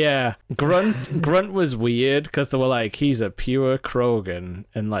 Yeah, Grunt was weird because they were like, he's a pure Krogan,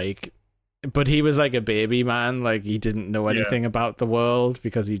 and like, but he was like a baby man. Like, he didn't know anything about the world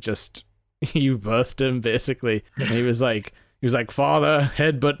because you birthed him basically, and he was like, father,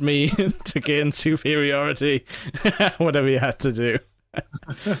 headbutt me to gain superiority. Whatever you had to do.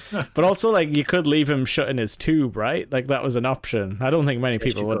 But also, like, you could leave him shut in his tube, right? Like, that was an option. I don't think many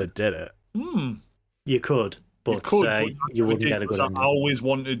people would have did it. You could, but you wouldn't get a good ending. I always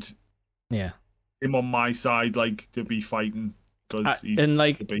wanted him on my side, like, to be fighting. Because he's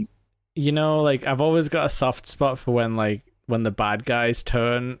the beast. Like, I've always got a soft spot for when the bad guys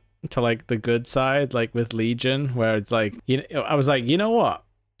turn to like the good side, like with Legion, where it's like, I was like, you know what,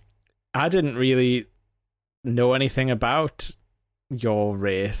 I didn't really know anything about your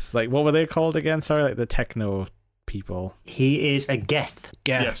race. Like, what were they called again? Sorry, like the techno people. He is a Geth.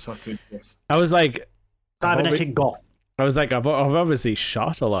 Yes, I think Geth. I was like, cybernetic goth. I was like, I've obviously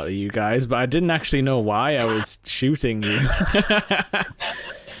shot a lot of you guys, but I didn't actually know why I was shooting you.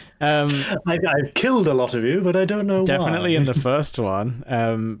 I've killed a lot of you, but I don't know definitely why. In the first one.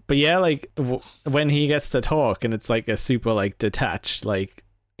 But yeah, like when he gets to talk and it's like a super like detached, like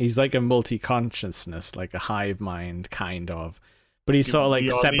he's like a multi-consciousness, like a hive mind kind of, but he's sort of like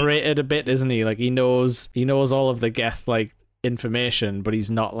separated a bit, isn't he? Like he knows all of the Geth like information, but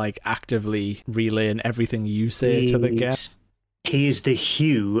he's not like actively relaying everything you say to the Geth. He is the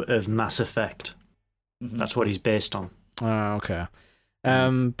Hugh of Mass Effect. That's what he's based on. Oh, okay.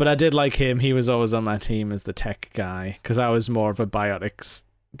 But I did like him. He was always on my team as the tech guy, because I was more of a biotics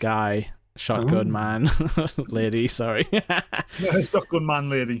guy. Shotgun man. Lady, sorry. Shotgun man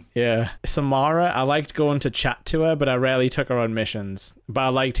lady. Yeah. Samara, I liked going to chat to her, but I rarely took her on missions. But I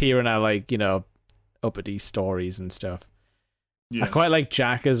liked hearing her, like, uppity stories and stuff. Yeah. I quite like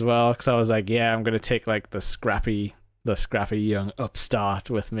Jack as well, because I was like, yeah, I'm going to take, like, the scrappy young upstart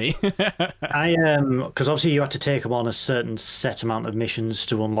with me. Because obviously you had to take them on a certain set amount of missions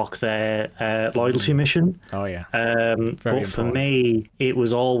to unlock their loyalty mission. Oh yeah. But for me, it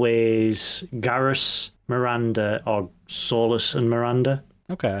was always Garrus, Miranda, or Solus and Miranda.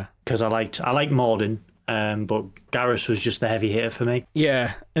 Okay. Because I like Morden, but Garrus was just the heavy hitter for me.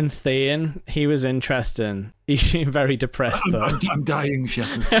 Yeah, and Thane, he was interesting. He's very depressed though. I'm dying,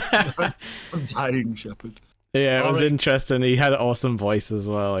 Shepard. I'm dying, Shepard. Yeah, it was interesting. He had an awesome voice as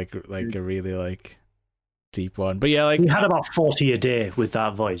well, like a really like deep one. But yeah, like he had about 40 a day with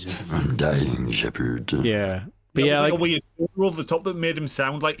that voice. I'm dying, Shepard. Yeah, but yeah, like a weird over the top that made him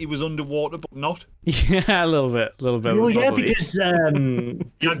sound like he was underwater, but not. Yeah, a little bit. Well, yeah, because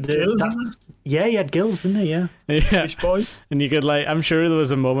he had gills. He had gills, didn't he? Yeah. Fish boy. And you could like, I'm sure there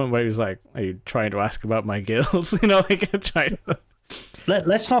was a moment where he was like, "Are you trying to ask about my gills?" Like trying.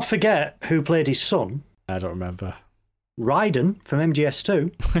 Let's not forget who played his son. I don't remember. Raiden from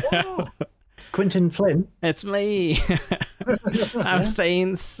MGS2. Quentin Flynn. It's me. I'm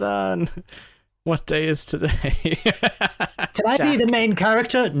Thane's son. What day is today? Can I be the main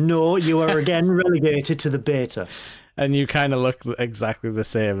character? No, you are again relegated to the beta. And you kind of look exactly the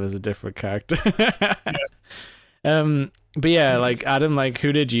same as a different character. But yeah, like Adam, like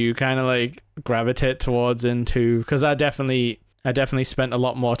who did you kind of like gravitate towards into? Because I definitely spent a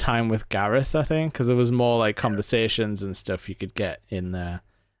lot more time with Garrus, I think, because there was more like conversations and stuff you could get in there.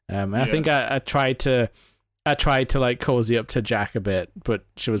 And I think I tried to like cozy up to Jack a bit, but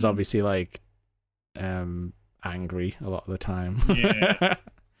she was obviously like angry a lot of the time. Yeah.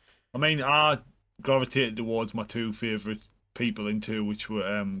 I mean, I gravitated towards my two favourite people in two, which were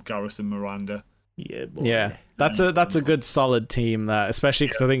Garrus and Miranda. Yeah, boy. Yeah. That's a good solid team, that, especially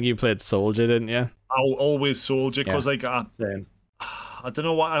because I think you played Soldier, didn't you? I'll always Soldier, because like I don't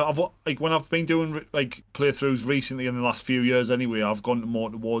know what I've like when I've been doing like playthroughs recently in the last few years. Anyway, I've gone more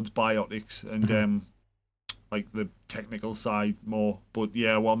towards biotics and like the technical side more. But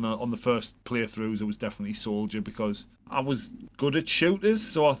yeah, well, on the first playthroughs, it was definitely Soldier, because I was good at shooters,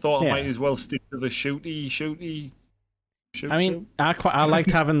 so I thought I might as well stick to the shooty. I mean, I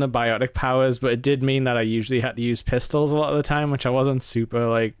liked having the biotic powers, but it did mean that I usually had to use pistols a lot of the time, which I wasn't super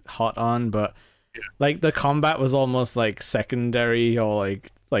like hot on. But like the combat was almost like secondary, or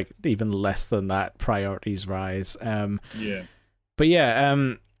like even less than that. Priorities rise. But yeah,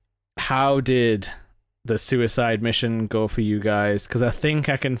 how did the suicide mission go for you guys? Because I think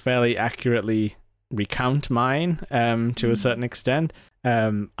I can fairly accurately recount mine to a certain extent.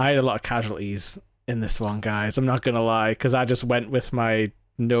 I had a lot of casualties in this one, guys. I'm not gonna lie, because I just went with my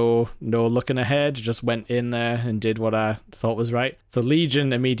no looking ahead, just went in there and did what I thought was right. So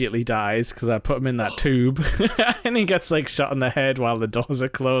Legion immediately dies because I put him in that tube and he gets like shot in the head while the doors are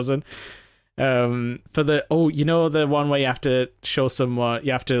closing. For the the one where you have to show someone,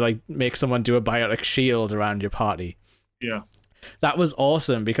 you have to like make someone do a biotic shield around your party. Yeah, that was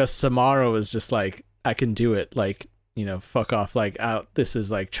awesome, because Samara was just like, I can do it, like, fuck off, like, this is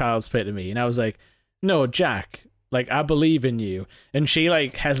like child's play to me. And I was like, no, Jack, like, I believe in you. And she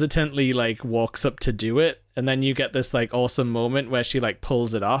like hesitantly like walks up to do it, and then you get this like awesome moment where she like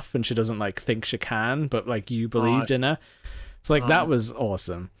pulls it off, and she doesn't like think she can, but like you believed in her. It's like that was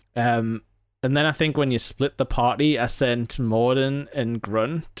awesome. And then I think when you split the party, I sent Morden and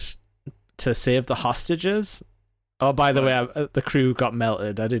Grunt to save the hostages. Oh, by the way, the crew got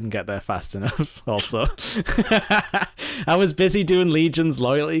melted. I didn't get there fast enough, also. I was busy doing Legion's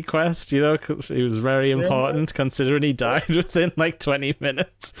loyalty quest, it was very important, considering he died within like 20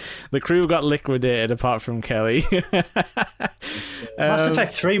 minutes. The crew got liquidated, apart from Kelly. Mass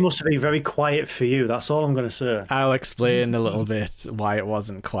Effect 3 must have been very quiet for you, that's all I'm going to say. I'll explain a little bit why it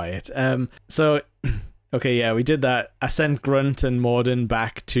wasn't quiet. Okay, yeah, we did that. I sent Grunt and Morden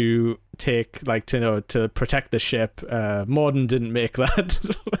back to to protect the ship. Morden didn't make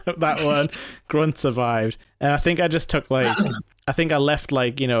that one. Grunt survived. And I think I just took I think I left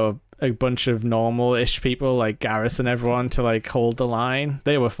a a bunch of normal-ish people like Garrus and everyone to like hold the line,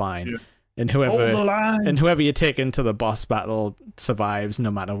 they were fine. Yeah. And Hold the line. whoever you take into the boss battle survives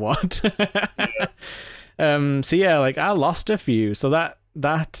no matter what. So yeah, like I lost a few. So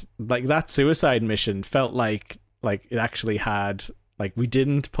that suicide mission felt like it actually had, like, we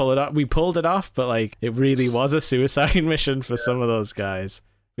didn't pull it off. We pulled it off, but like it really was a suicide mission for some of those guys.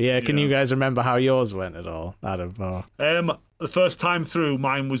 But yeah, can you guys remember how yours went at all? Adam? The first time through,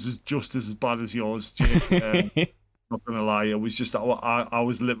 mine was just as bad as yours, Jake. Not gonna lie, it was just I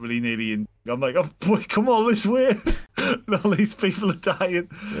was literally nearly in. I'm like, oh boy, come all this way! And all these people are dying.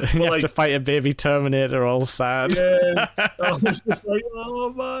 You have to fight a baby Terminator, all sad. Yeah, I was just like,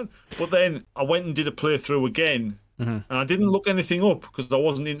 oh man. But then I went and did a playthrough again, and I didn't look anything up because I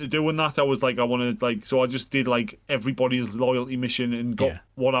wasn't into doing that. I was like, I wanted so I just did like everybody's loyalty mission and got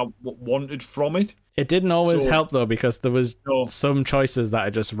what I wanted from it. It didn't always help though, because there was some choices that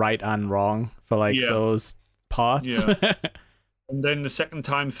are just right and wrong for like those parts. Yeah. And then the second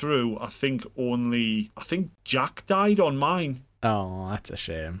time through, I think Jack died on mine. Oh, that's a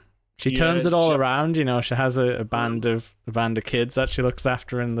shame. She turns it all around, you know. She has a band of kids that she looks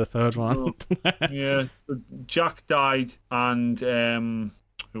after in the third one. Yeah, so Jack died, and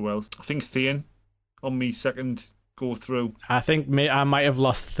who else? I think Thane on me second go through. I think I might have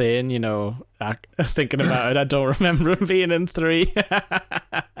lost Thane, you know, thinking about it. I don't remember him being in 3.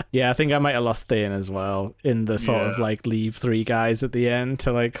 Yeah, I think I might have lost Thane as well in the sort of like leave 3 guys at the end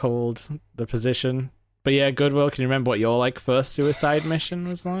to like hold the position. But yeah, Goodwill, can you remember what your like first suicide mission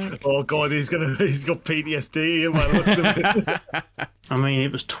was like? Oh god, he's got PTSD in my look. I mean,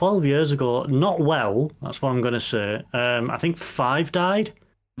 it was 12 years ago. Not well, that's what I'm going to say. I think 5 died.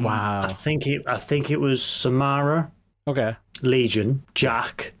 Wow. I think it was Samara. Okay. Legion,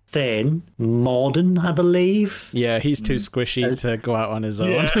 Jack, Thane, Morden, I believe. Yeah, he's too squishy to go out on his own.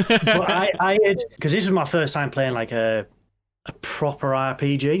 Yeah. But I had, because this was my first time playing like a proper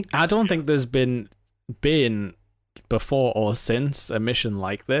RPG. I don't think there's been before or since a mission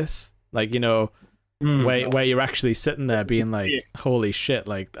like this. Like, you know, where you're actually sitting there being like, holy shit,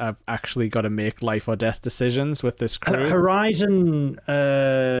 like I've actually got to make life or death decisions with this crew. Horizon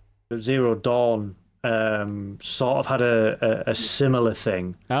Zero Dawn sort of had a similar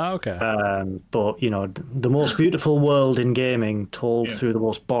thing. Oh, okay. But, you know, the most beautiful world in gaming told through the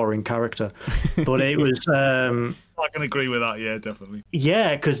most boring character. But it was... I can agree with that, yeah, definitely.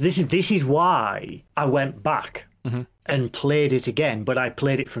 Yeah, because this is why I went back and played it again, but I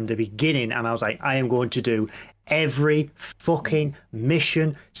played it from the beginning, and I was like, I am going to do every fucking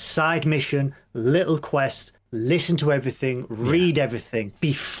mission, side mission, little quest, listen to everything, read everything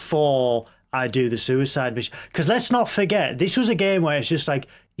before I do the suicide mission. Because let's not forget, this was a game where it's just like,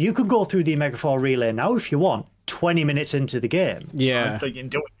 you can go through the Omega 4 relay now if you want, 20 minutes into the game. Yeah. You can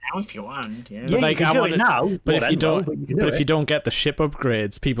do it now if you want. Yeah, yeah, like, you can do it now. But if you don't get the ship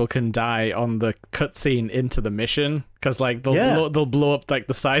upgrades, people can die on the cutscene into the mission, because like they'll blow up like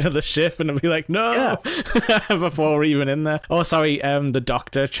the side of the ship, and it'll be like no before we're even in there. Oh, sorry. The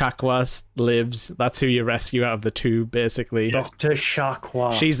Doctor Chakwas lives. That's who you rescue out of the 2, basically. Dr.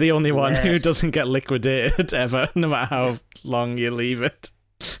 Chakwas. She's the only one who doesn't get liquidated ever, no matter how long you leave it.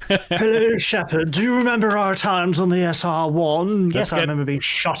 Hello, Shepard. Do you remember our times on the SR1? Yes, I remember being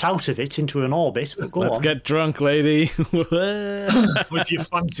shot out of it into an orbit. But Let's get drunk, lady. With your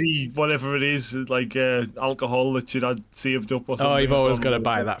fancy whatever it is, like alcohol that you'd had saved up or something. Oh, you've always got to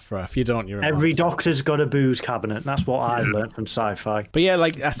buy that for her. If you don't, you're every doctor's got a booze cabinet. That's what I learned from sci-fi. But yeah,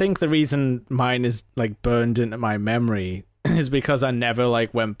 like I think the reason mine is like burned into my memory is because I never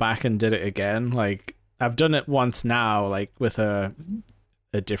like went back and did it again. Like I've done it once now, like with a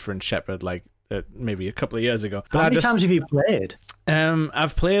different Shepherd, like maybe a couple of years ago. But how many times have you played?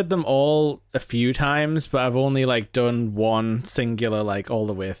 I've played them all a few times, but I've only like done one singular like all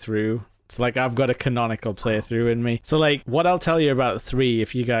the way through. So like I've got a canonical playthrough in me. So like what I'll tell you about 3,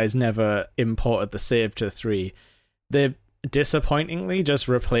 if you guys never imported the save to 3, they disappointingly just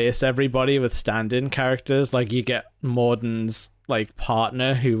replace everybody with stand-in characters. Like you get Morden's like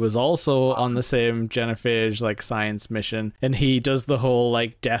partner, who was also on the same genophage like science mission, and he does the whole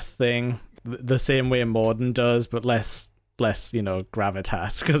like death thing the same way Morden does, but less you know,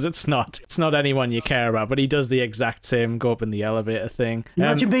 gravitas, because it's not anyone you care about, but he does the exact same go up in the elevator thing.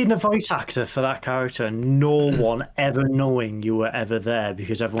 Imagine being the voice actor for that character and no one ever knowing you were ever there,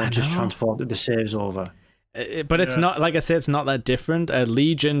 because everyone just transported the saves over. But it's not, like I say, it's not that different.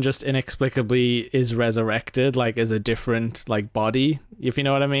 Legion just inexplicably is resurrected, like as a different like body, if you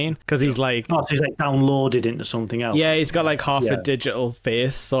know what I mean. Because he's like, he's like downloaded into something else. Yeah, he's got like half a digital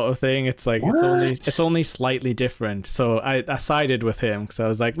face sort of thing. It's like it's only slightly different. So I sided with him because I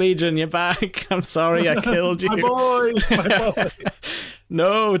was like, Legion, you're back. I'm sorry I killed you. My boy.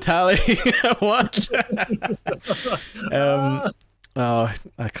 No, Tally. What?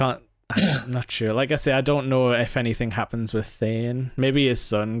 I can't. I'm not sure. Like I say, I don't know if anything happens with Thane. Maybe his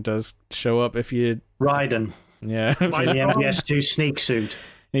son does show up if you... Raiden. Yeah. In the MGS2 sneak suit.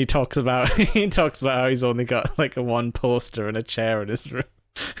 He talks about how he's only got like a one poster and a chair in his room.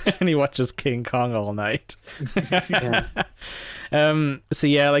 And he watches King Kong all night. So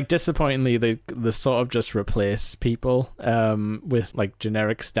yeah, like disappointingly, they sort of just replace people with like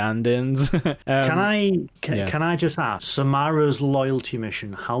generic stand-ins. Can I just ask, Samara's loyalty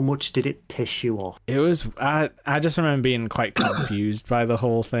mission, how much did it piss you off? It was I just remember being quite confused by the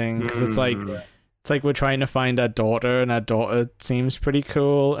whole thing because it's like we're trying to find our daughter, and our daughter seems pretty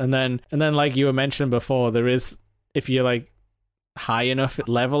cool, and then like you were mentioning before, there is, if you're like high enough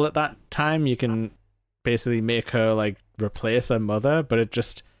level at that time, you can basically make her like replace her mother, but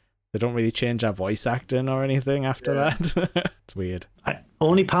they don't really change her voice acting or anything after that. It's weird.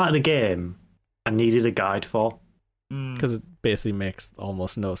 Only part of the game I needed a guide for, because it basically makes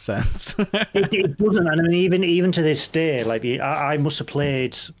almost no sense. it doesn't, and I mean even to this day, like I must have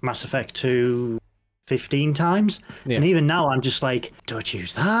played Mass Effect 2 15 times, and even now I'm just like, don't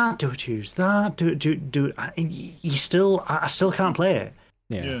use that, don't use that, do I still can't play it.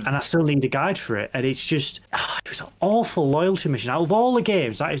 And I still need a guide for it, and it's just it was an awful loyalty mission. Out of all the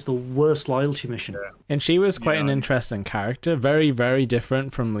games, that is the worst loyalty mission. And she was quite an interesting character, very, very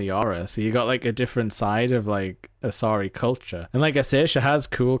different from Liara. So you got like a different side of like Asari culture, and like I say, she has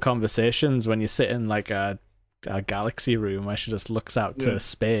cool conversations when you sit in like a galaxy room where she just looks out to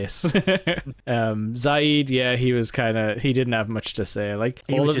space. Zaid, he didn't have much to say. Like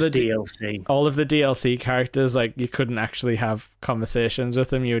all of the DLC characters, like you couldn't actually have conversations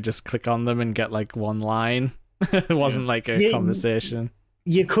with them. You would just click on them and get like one line. It wasn't like a conversation.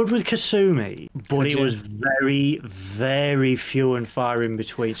 You could with Kasumi, but it was very, very few and far in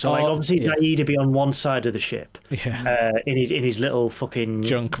between. So, like, obviously, Zaid would be on one side of the ship, in his little fucking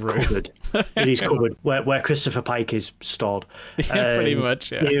junk room, cupboard, in his cupboard where Christopher Pike is stored. Pretty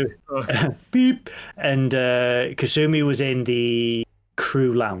much. Beep. And Kasumi was in the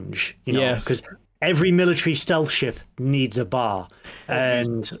crew lounge, because every military stealth ship needs a bar,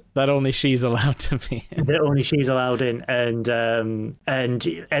 and that only she's allowed to be in. That only she's allowed in, and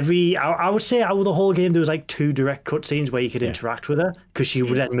every I would say out of the whole game there was like 2 direct cutscenes where you could interact with her, because she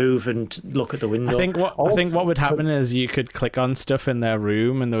would then move and look at the window. I think what would happen is you could click on stuff in their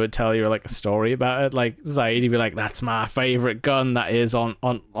room and they would tell you like a story about it. Like Zaid would be like, "That's my favorite gun that is on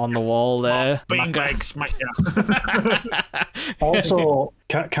the wall there." Beanbag smack ya. Also,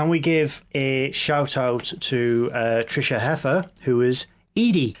 can we give a shout out to Trisha Heffer, who is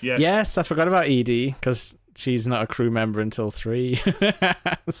Edie? Yes, I forgot about Edie because she's not a crew member until 3.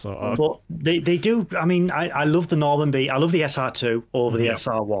 Sort of. But they do. I mean, I love the Norman B. I love the SR2 over the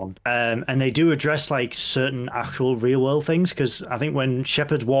SR1, and they do address like certain actual real world things. Because I think when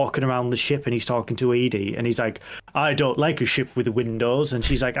Shepard's walking around the ship and he's talking to Edie, and he's like, "I don't like a ship with windows," and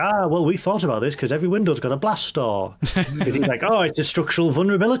she's like, well, we thought about this because every window's got a blast door. Because he's like, "Oh, it's a structural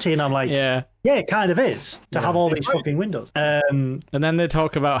vulnerability," and I'm like, yeah, it kind of is to have all these fucking windows. And then they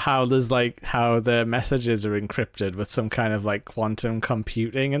talk about how there's like how the messages are encrypted with some kind of like quantum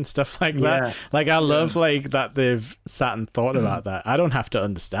computing and stuff like that. Like I love like that they've sat and thought about that. I don't have to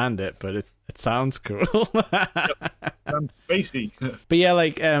understand it, but it sounds cool. Sounds spacey. But yeah,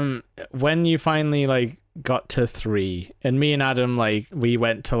 like when you finally like got to 3, and me and Adam, like we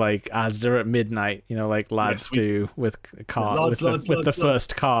went to like Asda at midnight, like lads do with a car, with the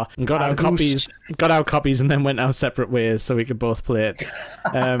first car, and got our copies and then went our separate ways so we could both play it.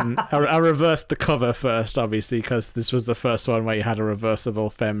 I reversed the cover first, obviously, because this was the first one where you had a reversible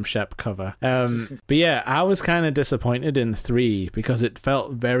Fem Shep cover. But yeah, I was kind of disappointed in 3 because it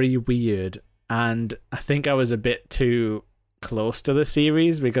felt very weird, and I think I was a bit too close to the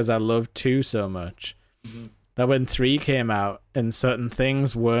series because I loved 2 so much. That when 3 came out and certain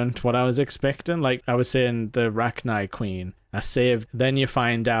things weren't what I was expecting, like I was saying the Rachni Queen, I saved, then you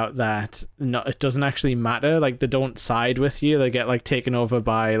find out that it doesn't actually matter, like they don't side with you, they get like taken over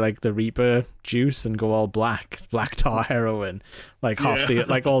by like the Reaper juice and go all black tar heroin, like half the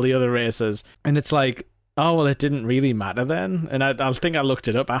like all the other races, and it's like, oh well, it didn't really matter then. And I think I looked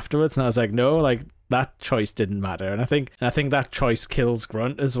it up afterwards and I was like, no, like that choice didn't matter. And I think that choice kills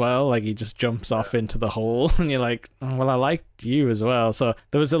Grunt as well. Like, he just jumps off into the hole, and you're like, oh, well, I liked you as well. So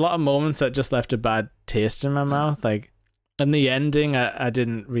there was a lot of moments that just left a bad taste in my mouth. Like, and the ending, I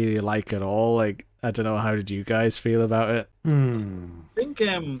didn't really like at all. Like, I don't know, how did you guys feel about it? I think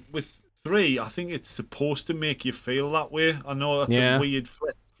with 3, I think it's supposed to make you feel that way. I know that's a weird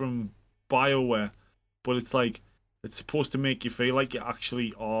flip from BioWare, but it's like, it's supposed to make you feel like you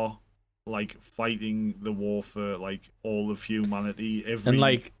actually are like fighting the war for like all of humanity. And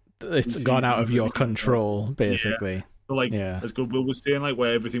like, it's gone out of your control, basically. Yeah. So like, as Goodwill was saying, like,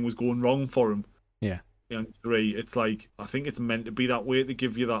 where everything was going wrong for him. Yeah. And 3, it's like, I think it's meant to be that way, to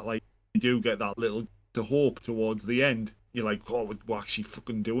give you that, like, you do get that little to hope towards the end. You're like, oh, we're actually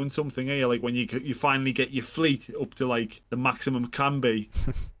fucking doing something here. Like, when you finally get your fleet up to like the maximum it can be,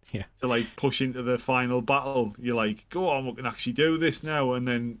 to like push into the final battle, you're like, go on, we can actually do this now. And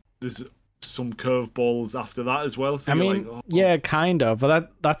then there's some curveballs after that as well. So I mean, like, yeah, kind of.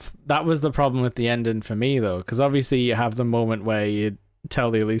 But that was the problem with the ending for me, though, because obviously you have the moment where you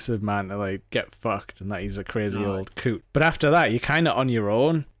tell the elusive man to like get fucked and that he's a crazy old coot, but after that you're kind of on your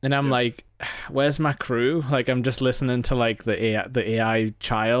own, and I'm like, where's my crew? Like, I'm just listening to like the AI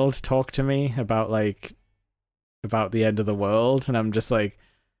child talk to me about the end of the world, and I'm just like,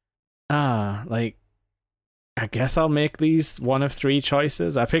 like, I guess I'll make these one of 3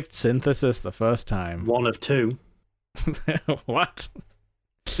 choices. I picked synthesis the first time. One of 2. What?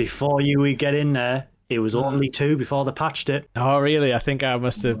 Before you get in there, it was only 2 before they patched it. Oh, really? I think I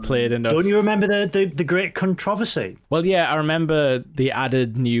must have played enough. Don't you remember the great controversy? Well, yeah, I remember the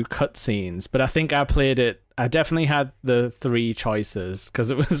added new cutscenes, but I think I played it. I definitely had the 3 choices, because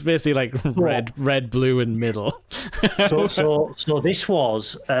it was basically like red, blue, and middle. so this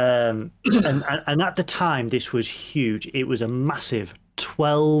was, and at the time this was huge. It was a massive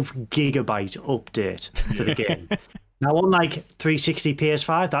 12 gigabyte update for the game. Now, on like 360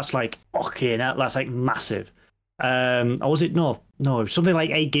 PS5, that's like, okay, now that's like massive. Or was it? No, something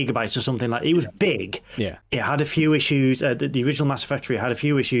like 8 gigabytes or something like. It was big. Yeah. It had a few issues. The original Mass Effect 3 had a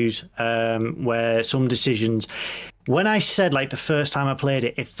few issues where some decisions. When I said like the first time I played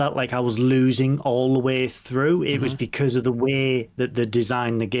it, it felt like I was losing all the way through. It was because of the way that they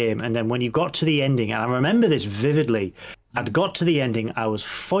designed the game. And then when you got to the ending, and I remember this vividly, I'd got to the ending, I was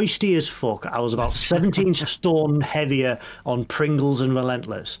feisty as fuck. I was about 17 stone heavier on Pringles and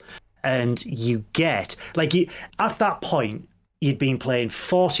Relentless. And you get, like, at that point, you'd been playing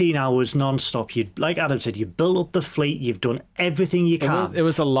 14 hours non-stop. You'd, like Adam said, you built up the fleet, you've done everything you can. It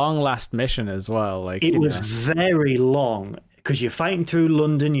was a long last mission as well. Like, it was very long, because you're fighting through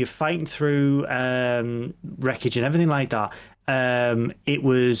London, you're fighting through wreckage and everything like that. I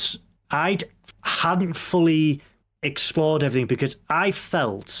hadn't fully explored everything, because I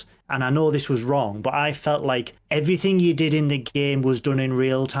felt, and I know this was wrong, but I felt like everything you did in the game was done in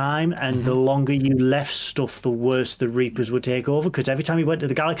real time, and the longer you left stuff, the worse the Reapers would take over, because every time you went to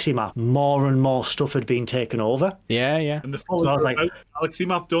the galaxy map, more and more stuff had been taken over. Yeah. And so I was like, galaxy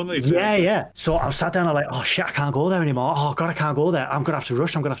map, don't they? Yeah. So I sat down and I'm like, oh shit, I can't go there anymore. Oh god, I can't go there. I'm gonna have to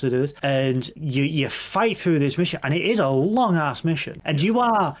rush. I'm gonna have to do this. And you fight through this mission, and it is a long ass mission. And you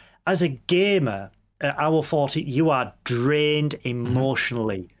are, as a gamer, at hour 40, you are drained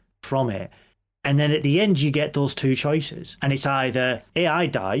emotionally from it. And then at the end, you get those 2 choices. And it's either AI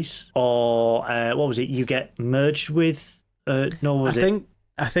dies, or what was it? You get merged with... I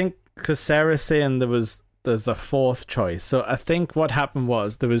think because Sarah's saying there's a 4th choice. So I think what happened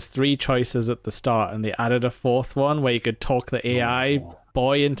was there was 3 choices at the start, and they added a 4th one where you could talk the AI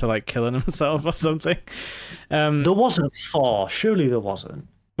boy into like killing himself or something. There wasn't 4. Surely there wasn't.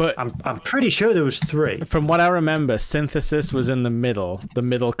 But I'm pretty sure there was 3. From what I remember, synthesis was in the middle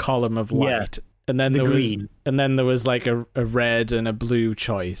column of light. Yeah. And then there was like a red and a blue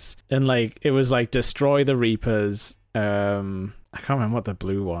choice. And like it was like destroy the Reapers. I can't remember what the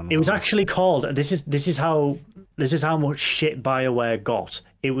blue one was. It was actually called, this is how much shit BioWare got.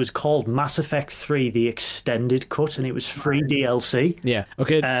 It was called Mass Effect 3: The Extended Cut, and it was free DLC. Yeah.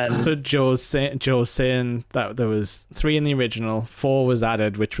 Okay. So Joe's saying that there was 3 in the original, 4 was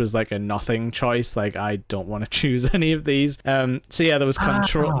added, which was like a nothing choice. Like, I don't want to choose any of these. So yeah, there was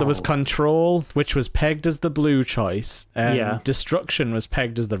control. There was control, which was pegged as the blue choice, and destruction was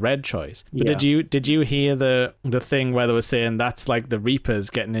pegged as the red choice. But did you hear the thing where they were saying that's like the Reapers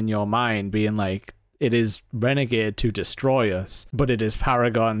getting in your mind, being like, it is Renegade to destroy us, but it is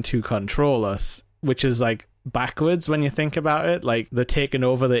Paragon to control us, which is like backwards when you think about it. Like, the taking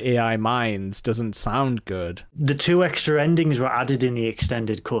over the AI minds doesn't sound good. The 2 extra endings were added in the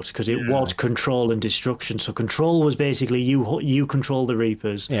extended cut because it was control and destruction. So control was basically you control the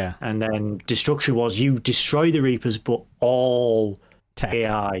Reapers, and then destruction was you destroy the Reapers, but all Tech.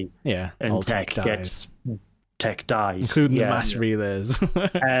 AI and all tech dies. Tech dies, including the mass relays.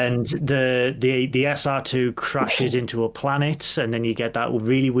 And the SR2 crashes into a planet, and then you get that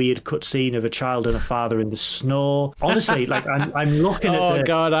really weird cutscene of a child and a father in the snow. Honestly, like I'm looking at Oh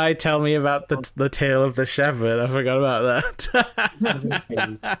god, tell me about the tale of the shepherd. I forgot about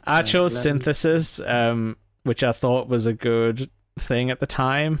that. I chose synthesis, which I thought was a good thing at the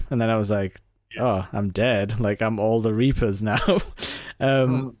time, and then I was like, oh, I'm dead. Like, I'm all the Reapers now.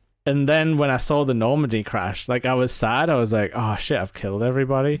 And then when I saw the Normandy crash, like, I was sad. I was like, oh shit, I've killed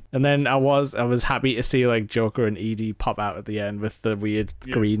everybody. And then I was happy to see like Joker and Edie pop out at the end with the weird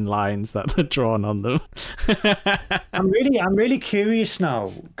green lines that were drawn on them. I'm really curious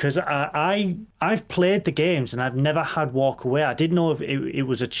now because I've played the games and I've never had walk away. I didn't know if it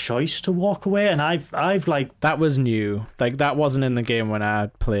was a choice to walk away, and I've like, that was new. Like, that wasn't in the game when I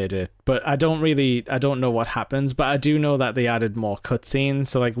played it. But I don't know what happens, but I do know that they added more cutscenes.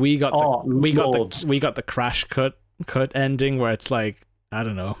 So like we got the crash cut ending where it's like, I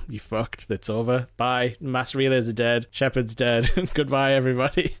don't know, you fucked, it's over, bye, mass relays are dead, Shepard's dead, goodbye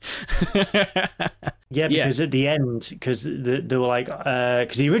everybody. Because at the end, because they were like,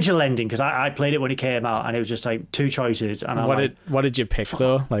 because the original ending, because I played it when it came out, and it was just like 2 choices. And what did you pick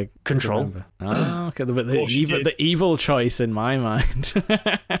though? Like, control. Oh, okay, the evil choice in my mind.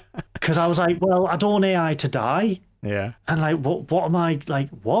 Because I was like, well, I don't want AI to die. Yeah. And like, what am I like?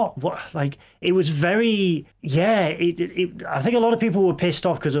 What like? It was very I think a lot of people were pissed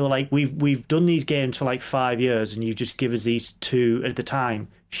off because they were like, we've done these games for like 5 years, and you just give us these 2 at the time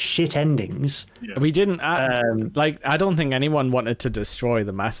shit endings. Yeah. We didn't I don't think anyone wanted to destroy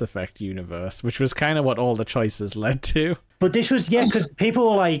the Mass Effect universe, which was kind of what all the choices led to. But this was because people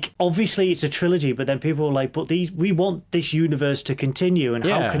were like, obviously it's a trilogy, but then people were like, but we want this universe to continue, and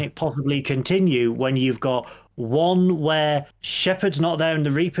how can it possibly continue when you've got one where Shepard's not there and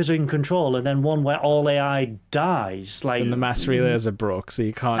the Reapers are in control, and then one where all AI dies. Like, and the mass relays are broke, so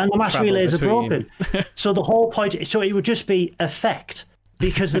you can't. And the mass relays are broken. So the whole point, so it would just be effect,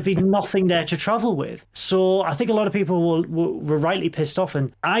 because there'd be nothing there to travel with. So I think a lot of people were rightly pissed off,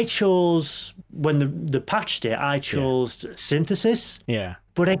 and I chose, when the patched it, I chose synthesis. Yeah.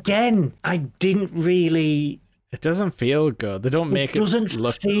 But again, I didn't really... It doesn't feel good. They don't make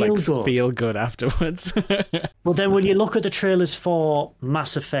it feel good afterwards. But then when you look at the trailers for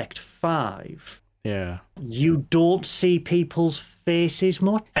Mass Effect 5, you don't see people's faces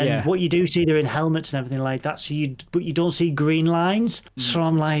much. And what you do see, they're in helmets and everything like that. But you don't see green lines. So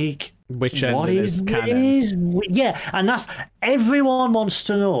I'm like, which ending is canon? Yeah, and that's, everyone wants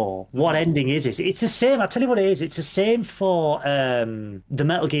to know what ending is this. It's the same. I'll tell you what it is. It's the same for the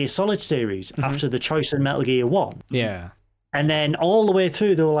Metal Gear Solid series after the choice in Metal Gear 1. Yeah. And then all the way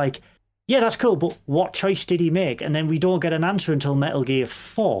through, they were like, yeah, that's cool, but what choice did he make? And then we don't get an answer until Metal Gear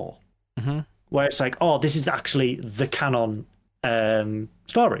 4, where it's like, oh, this is actually the canon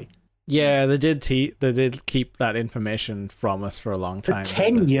story. Yeah, they did keep that information from us for a long time. For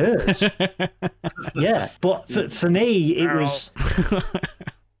 10 years. Yeah, but for me, it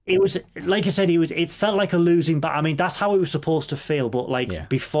was like I said, it felt like a losing battle. I mean, that's how it was supposed to feel, but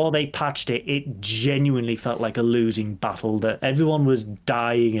before they patched it, it genuinely felt like a losing battle, that everyone was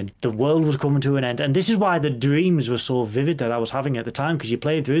dying and the world was coming to an end. And this is why the dreams were so vivid that I was having at the time, because you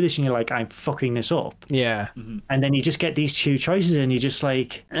played through this and you're like, I'm fucking this up. Yeah. And then you just get these 2 choices and you're just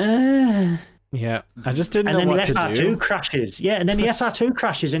like, yeah, I just didn't know what to do. And then the SR2 crashes. Yeah, and then the SR2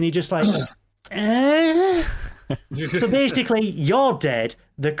 crashes and you're just like, So basically, you're dead,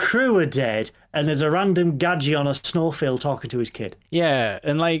 the crew are dead, and there's a random gadget on a snowfield talking to his kid. Yeah,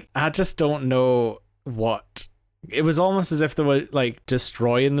 and like, I just don't know what... It was almost as if they were like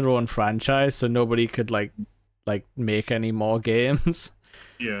destroying their own franchise, so nobody could like make any more games.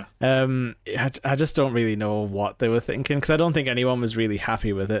 Yeah. I just don't really know what they were thinking, because I don't think anyone was really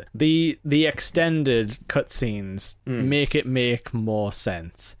happy with it. The extended cutscenes make more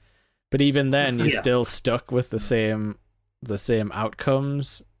sense. But even then, you're still stuck with the same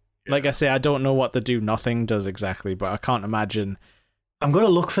outcomes. Yeah. Like I say, I don't know what the do nothing does exactly, but I can't imagine. I'm going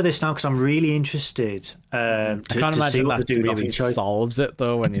to look for this now because I'm really interested. I can't imagine that really solves it,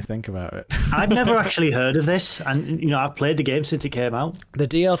 though, when you think about it. I've never actually heard of this, and I've played the game since it came out. The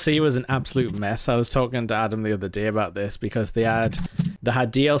DLC was an absolute mess. I was talking to Adam the other day about this, because they had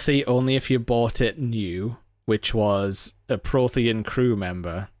DLC only if you bought it new. which was a Prothean crew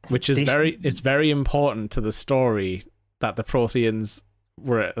member, which is it's very important to the story that the Protheans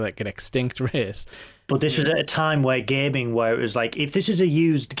were like an extinct race. But this was at a time where it was like, if this is a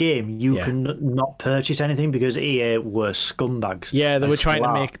used game, you can not purchase anything because EA were scumbags. Yeah, they were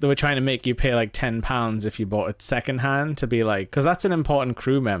trying to make you pay like £10 if you bought it secondhand to be like, because that's an important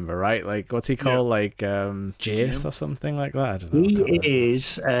crew member, right? Like, what's he called? Like Jace or something like that. I don't know. He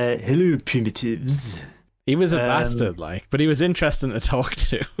is hello primitives. He was a bastard, but he was interesting to talk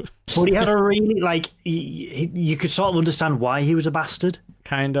to. But he had a really you could sort of understand why he was a bastard.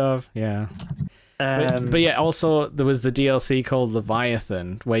 Kind of, yeah. But yeah, also there was the DLC called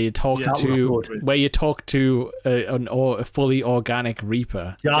Leviathan, where you talk to a fully organic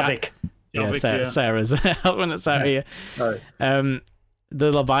Reaper. Javik. Sarah's helping us out here. The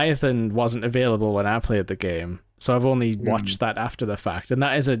Leviathan wasn't available when I played the game, so I've only watched that after the fact, and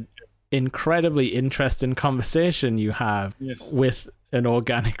that is an incredibly interesting conversation you have with an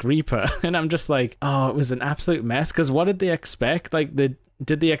organic Reaper, and I'm just like, oh, it was an absolute mess. Because what did they expect? Like,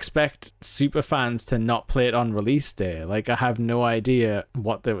 did they expect super fans to not play it on release day? Like, I have no idea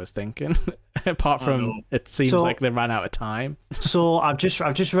what they were thinking. Apart from it seems like they ran out of time. So I've just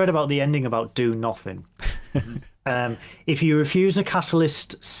read about the ending about Do Nothing. If you refuse a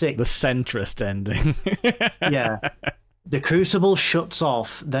Catalyst 6, the centrist ending. Yeah. The Crucible shuts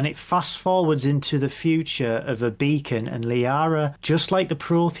off, then it fast forwards into the future of a beacon and Liara, just like the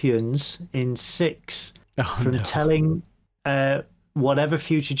Protheans in 6, telling whatever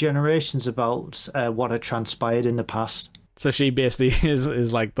future generations about what had transpired in the past. So she basically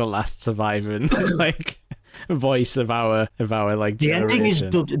is like the last surviving like voice of our like generation.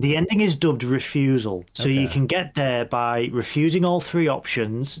 The ending is dubbed refusal. So you can get there by refusing all 3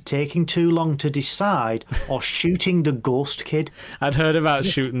 options, taking too long to decide, or shooting the ghost kid. I'd heard about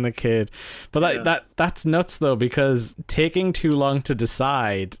shooting the kid, but that's nuts though, because taking too long to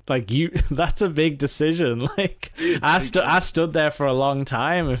decide, like that's a big decision. Like I stood there for a long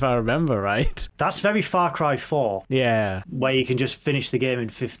time, if I remember right. That's very Far Cry 4. Yeah, where you can just finish the game in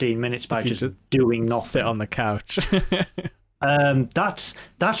 15 minutes by just doing nothing. Sit on the couch.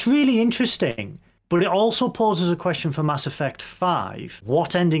 That's really interesting, but it also poses a question for Mass Effect 5.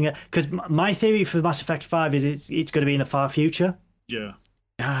 What ending? Because my theory for Mass Effect 5 is it's going to be in the far future. Yeah.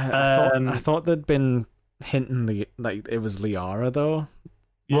 I thought they'd been hinting like it was Liara though.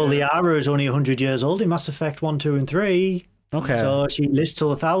 Well, Liara is only 100 years old in Mass Effect 1, 2, and 3. Okay. So she lives till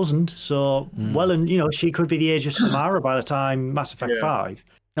 1,000. So and she could be the age of Samara by the time Mass Effect 5.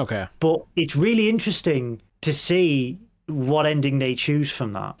 Okay. But it's really interesting to see what ending they choose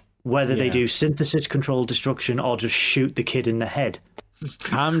from that. Whether they do synthesis, control, destruction, or just shoot the kid in the head.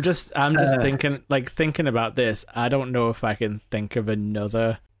 I'm just thinking about this. I don't know if I can think of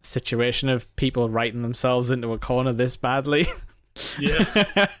another situation of people writing themselves into a corner this badly. Yeah.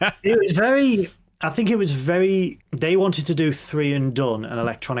 I think it was very... They wanted to do 3 and done, and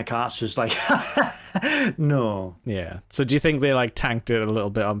Electronic Arts was like, no. Yeah. So do you think they like tanked it a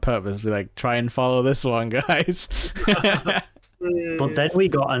little bit on purpose? Be like, try and follow this one, guys. But then we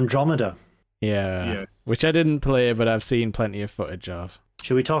got Andromeda. Yeah. Yes. Which I didn't play, but I've seen plenty of footage of.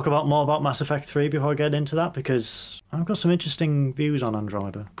 Should we talk more about Mass Effect 3 before I get into that? Because I've got some interesting views on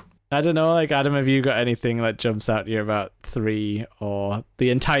Andromeda. I don't know, like, Adam, have you got anything that jumps out to you about 3 or the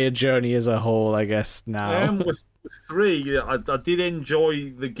entire journey as a whole, I guess, now? With 3, I did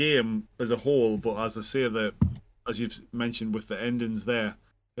enjoy the game as a whole, but as I say, as you've mentioned with the endings there,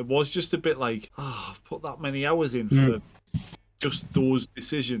 it was just a bit like, I've put that many hours in for just those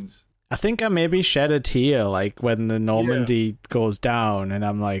decisions. I think I maybe shed a tear, like, when the Normandy goes down, and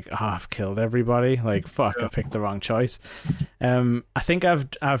I'm like, I've killed everybody. Like, fuck, I picked the wrong choice. I think I've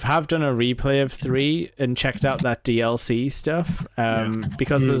done a replay of 3 and checked out that DLC stuff,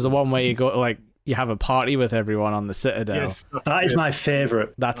 because there's the one where you go, like, you have a party with everyone on the Citadel. Yes, that is my favourite.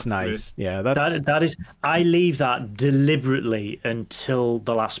 That's nice. Great. Yeah, that is. I leave that deliberately until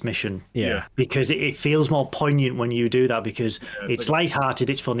the last mission. Yeah, because it feels more poignant when you do that, because it's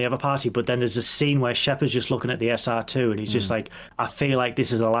lighthearted, it's fun, they have a party, but then there's a scene where Shepard's just looking at the SR2 and he's just like, I feel like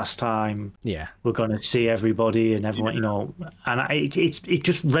this is the last time. Yeah, we're gonna see everybody and everyone, and it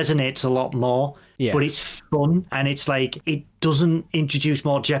just resonates a lot more. Yeah. But it's fun, and it's like, it doesn't introduce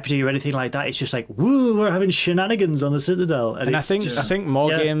more jeopardy or anything like that. It's just like, woo, we're having shenanigans on the Citadel. And I think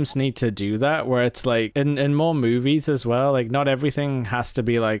more games need to do that, where it's like, in more movies as well, like, not everything has to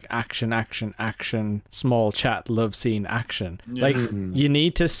be like action, small chat, love scene, action. Yeah. Like, you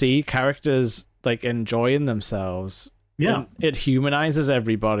need to see characters like enjoying themselves. Yeah, it humanizes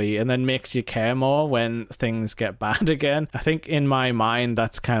everybody and then makes you care more when things get bad again. I think in my mind,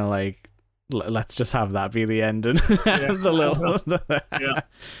 that's kind of like let's just have that be the end and Yeah. the little. Yeah,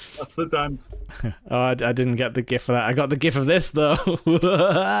 that's the dance. Oh, I didn't get the gif of that. I got the gif of this though.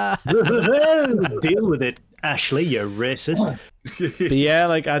 Deal with it, Ashley. You're racist. But yeah,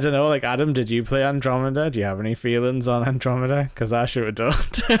 like I don't know, like Adam, did you play Andromeda? Do you have any feelings on Andromeda? Because I sure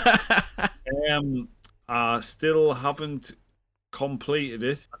don't. I still haven't completed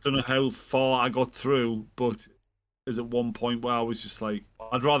it. I don't know how far I got through, but there's at one point where I was just like,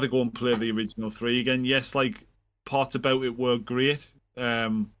 I'd rather go and play the original 3 again. Yes, like parts about it were great. I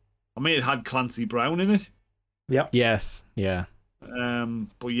mean, it had Clancy Brown in it. Yep. Yes. Yeah.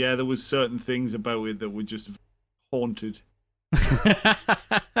 But yeah, there was certain things about it that were just haunted.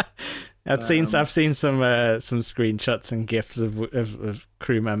 I've seen some screenshots and gifs of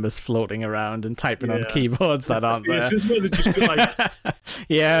crew members floating around and typing on keyboards that aren't there. This is where they just be like,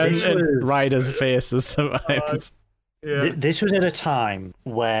 yeah, and riders' faces sometimes. yeah. This was at a time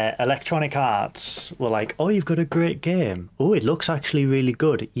where Electronic Arts were like, "Oh, you've got a great game. Oh, it looks actually really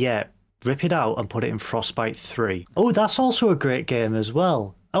good. Yeah, rip it out and put it in Frostbite 3. Oh, that's also a great game as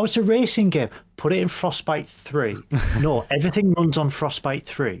well. Oh, it's a racing game. Put it in Frostbite 3. No, everything runs on Frostbite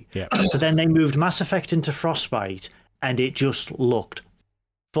 3. Yeah. So then they moved Mass Effect into Frostbite, and it just looked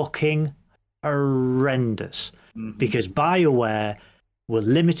fucking horrendous. Mm-hmm. Because BioWare were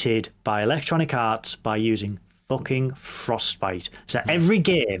limited by Electronic Arts by using fucking Frostbite. So every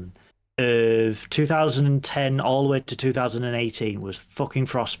game of 2010 all the way to 2018 was fucking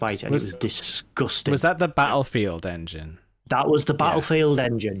Frostbite, and it was disgusting. Was that the Battlefield engine? That was the Battlefield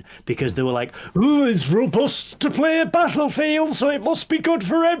engine, because they were like, "Oh, it's robust to play a Battlefield, so it must be good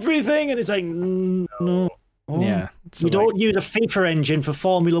for everything." And it's like, no. Yeah. So You don't use a FIFA engine for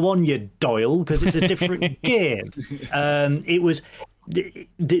Formula One, you Doyle, because it's a different game. It was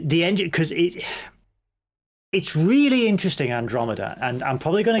the engine, because it's really interesting, Andromeda, and I'm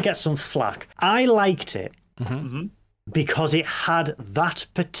probably going to get some flack. I liked it because it had that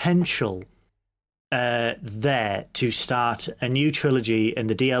potential there to start a new trilogy and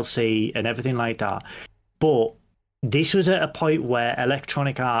the DLC and everything like that. But this was at a point where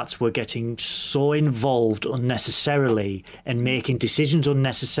Electronic Arts were getting so involved unnecessarily and making decisions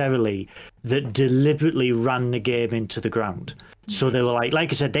unnecessarily that deliberately ran the game into the ground. So they were like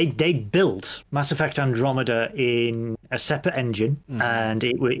I said, they built Mass Effect Andromeda in a separate engine, and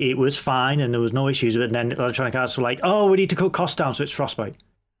it was fine, and there was no issues with it. And then Electronic Arts were like, "Oh, we need to cut costs down, so it's Frostbite."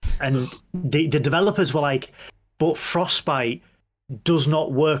 And the developers were like, "But Frostbite does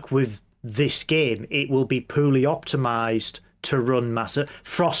not work with this game. It will be poorly optimized to run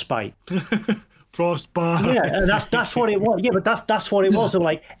Frostbite." Frostbite. Yeah, and that's what it was. Yeah, but that's what it was. They were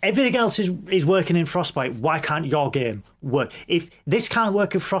like, everything else is working in Frostbite. Why can't your game work? If this can't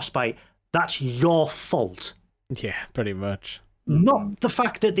work in Frostbite, that's your fault. Yeah, pretty much. Not the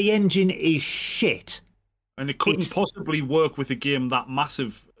fact that the engine is shit. And it couldn't possibly work with a game that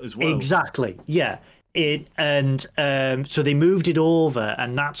massive as well. Exactly. Yeah. So they moved it over,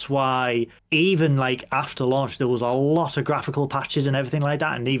 and that's why even like after launch there was a lot of graphical patches and everything like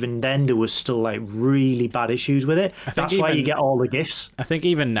that, and even then there was still like really bad issues with it. That's why you get all the GIFs. I think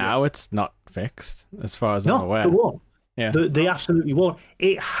even now it's not fixed, as far as I'm aware. No, they won't. Yeah. They absolutely won't.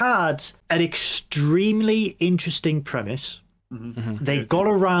 It had an extremely interesting premise. They got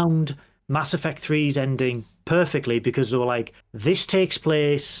around Mass Effect 3's ending perfectly, because they were like, this takes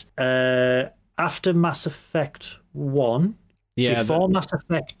place after Mass Effect 1, before Mass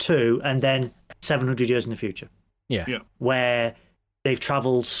Effect 2, and then 700 years in the future. Yeah. Where they've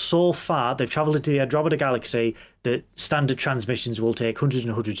travelled so far, they've travelled into the Andromeda Galaxy, that standard transmissions will take hundreds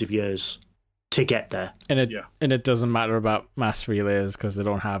and hundreds of years to get there. And it doesn't matter about mass relays, because they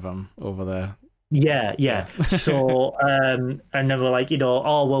don't have them over there. Yeah. So, and then we're like,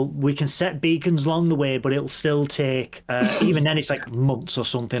 oh, well, we can set beacons along the way, but it'll still take, even then it's like months or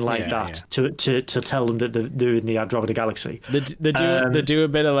something like that to tell them that they're in the Andromeda Galaxy. They do a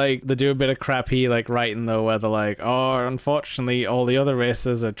bit of crappy like writing though, where they're like, oh, unfortunately, all the other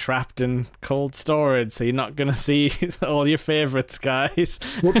races are trapped in cold storage, so you're not gonna see all your favorites, guys.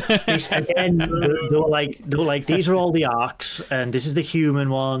 Again, they were like, these are all the arcs, and this is the human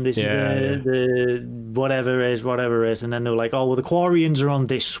one. This is the whatever is, and then they were like, oh, well, the Quarians are on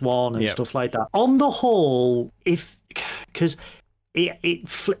this one and stuff like that. On the whole, because it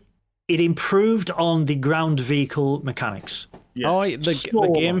improved on the ground vehicle mechanics. Yes. Oh, the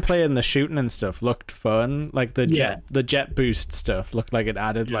gameplay and the shooting and stuff looked fun. Like the jet boost stuff looked like it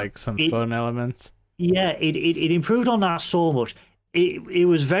added like some fun elements. Yeah, it improved on that so much. it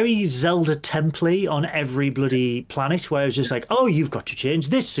was very Zelda template on every bloody planet, where it was just like, oh, you've got to change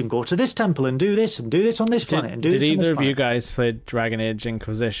this and go to this temple and do this on this planet and do this. Did on this either of planet. you guys play Dragon Age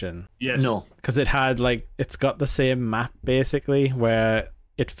Inquisition? Yes. No. Because it had it's got the same map basically, where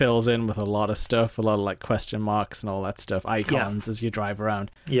it fills in with a lot of stuff, a lot of question marks and all that stuff, icons as you drive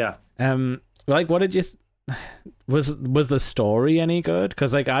around. Yeah. What did you? Was the story any good?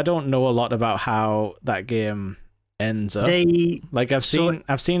 Because I don't know a lot about how that game ends up. I've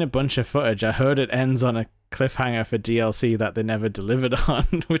seen a bunch of footage. I heard it ends on a cliffhanger for DLC that they never delivered on,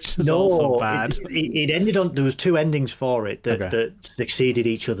 which is also bad. It ended on, there was two endings for it that succeeded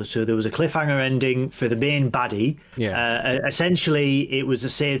each other. So there was a cliffhanger ending for the main baddie. Essentially it was the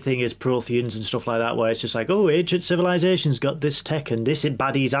same thing as Protheans and stuff like that, where it's just like, oh, ancient civilization's got this tech and this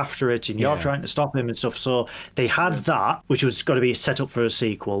baddie's after it and you're trying to stop him and stuff. So they had that, which was got to be set up for a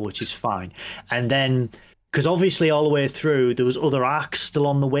sequel, which is fine. And then, because obviously all the way through there was other arcs still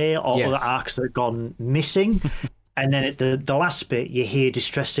on the way, or other arcs that had gone missing. And then at the last bit you hear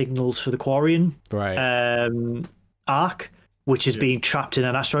distress signals for the Quarian arc, which is being trapped in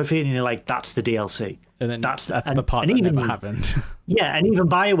an asteroid field, and you're like, that's the DLC. And then that's the part that never happened. Yeah, and even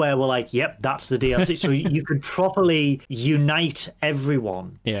BioWare were like, yep, that's the DLC. So you could properly unite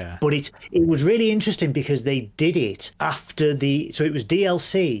everyone. Yeah. But it was really interesting because they did it after so it was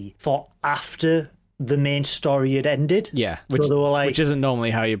DLC for after the main story had ended. Yeah, which isn't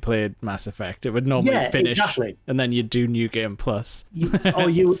normally how you played Mass Effect. It would normally finish, and then you'd do New Game Plus. So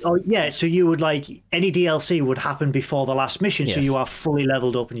you would any DLC would happen before the last mission, so you are fully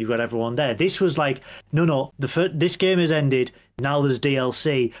leveled up and you've got everyone there. This was like, no, this game has ended, now there's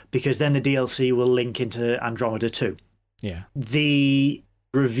DLC, because then the DLC will link into Andromeda 2. Yeah. The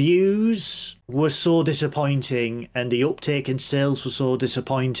reviews were so disappointing and the uptake in sales were so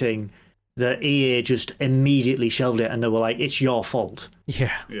disappointing that EA just immediately shelved it, and they were like, it's your fault.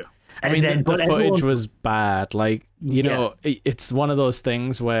 Yeah. And the footage was bad. It's one of those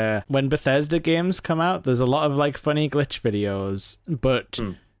things where when Bethesda games come out, there's a lot of funny glitch videos, but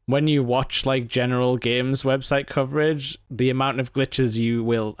when you watch general games website coverage, the amount of glitches you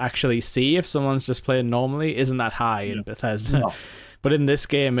will actually see if someone's just playing normally isn't that high in Bethesda. No. But in this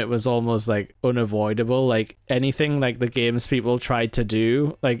game, it was almost unavoidable. Anything the games people tried to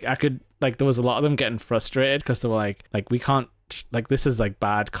do, there was a lot of them getting frustrated because they were like we can't, this is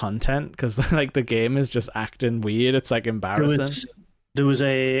bad content, because the game is just acting weird. It's embarrassing. There was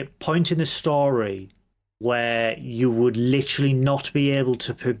a point in the story where you would literally not be able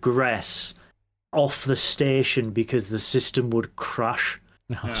to progress off the station because the system would crash.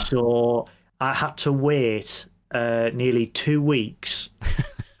 Yeah. So I had to wait nearly 2 weeks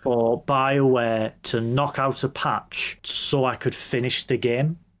for BioWare to knock out a patch so I could finish the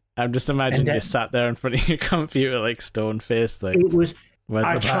game. I'm just imagining you sat there in front of your computer stone-faced. It was.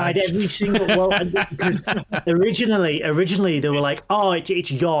 I tried every single because originally they were like, oh,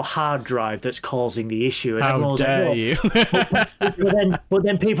 it's your hard drive that's causing the issue. And how dare you? but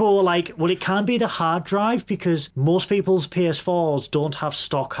then people were like, well, it can't be the hard drive because most people's PS4s don't have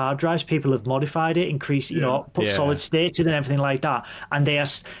stock hard drives. People have modified it, put solid state in and everything like that. And they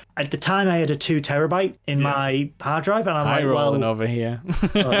asked, at the time I had a 2 terabyte in my hard drive, and I'm rolling over here.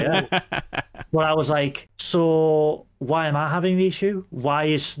 Well, I was like, so why am I having the issue? Why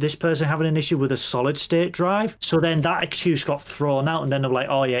is this person having an issue with a solid state drive? So then that excuse got thrown out, and then they're like,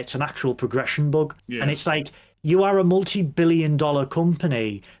 oh yeah, it's an actual progression bug. Yeah. And it's like, you are a multi-billion-dollar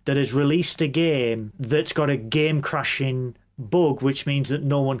company that has released a game that's got a game crashing bug, which means that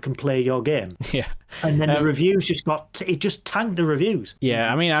no one can play your game. Yeah. And then the reviews just tanked the reviews.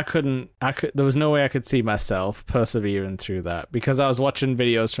 Yeah, I mean, there was no way I could see myself persevering through that, because I was watching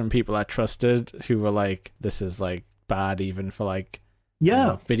videos from people I trusted who were like, this is bad even for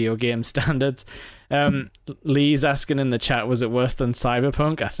video game standards. Lee's asking in the chat, was it worse than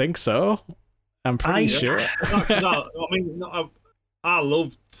Cyberpunk? I think so. I'm pretty sure. I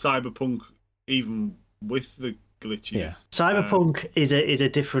loved Cyberpunk even with the glitches. Yeah. Cyberpunk is a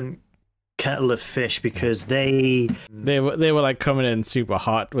different kettle of fish, because they were coming in super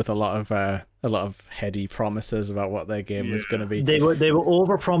hot with a lot of heady promises about what their game was going to be. They were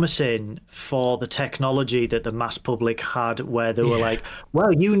over promising for the technology that the mass public had, where they were like,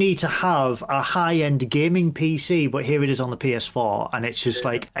 well, you need to have a high-end gaming PC, but here it is on the PS4, and it's just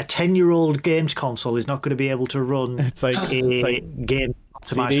a 10-year-old games console is not going to be able to run a game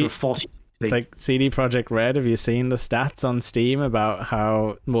optimized for 40. It's like CD Projekt Red. Have you seen the stats on Steam about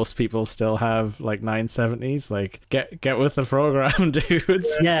how most people still have 970s? Get with the program,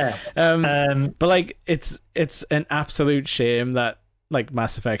 dudes. Yeah. But it's an absolute shame that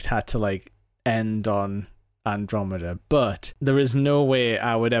Mass Effect had to end on Andromeda, but there is no way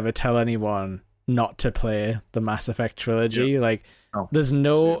I would ever tell anyone not to play the Mass Effect trilogy. Like, there's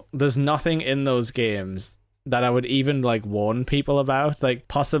nothing in those games that I would even like warn people about. Like,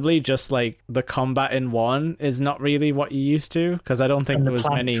 possibly just like the combat in 1 is not really what you used to, because I don't think there was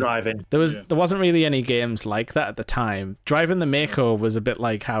many driving. There wasn't really any games like that at the time. Driving the Mako was a bit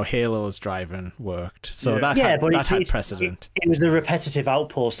like how Halo's driving worked, so that had precedent. It was the repetitive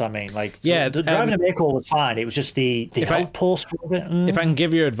outpost. I mean, like, driving the Mako was fine. It was just the outpost. If I can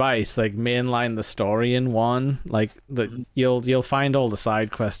give you advice, like, mainline the story in 1. Like, you'll find all the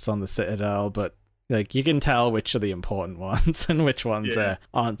side quests on the Citadel, but like, you can tell which are the important ones and which ones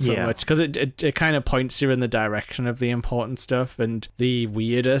aren't so much, because it kind of points you in the direction of the important stuff, and the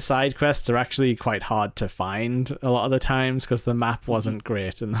weirder side quests are actually quite hard to find a lot of the times because the map wasn't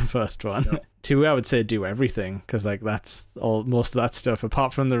great in the first one. No. 2, I would say do everything, because like that's all, most of that stuff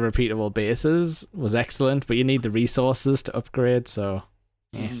apart from the repeatable bases was excellent, but you need the resources to upgrade, so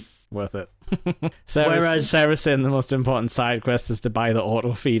worth it. Sarah's saying the most important side quest is to buy the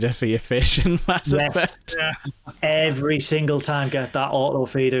auto feeder for your fish in Mass Effect. Every single time get that auto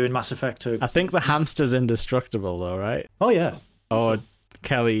feeder in Mass Effect 2. I think the hamster's indestructible though, right? Oh yeah. Or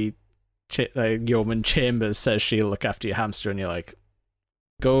Kelly Yeoman Chambers says she'll look after your hamster, and you're like,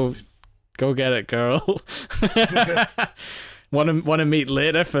 go get it, girl. Want to meet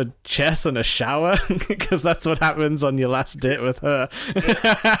later for chess and a shower? Because that's what happens on your last date with her.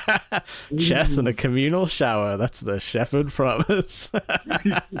 Chess and a communal shower. That's the Shepherd promise.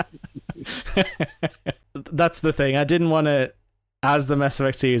 That's the thing. I didn't want to, as the Mass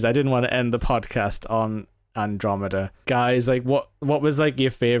Effect series, I didn't want to end the podcast on Andromeda. Guys, like, what was like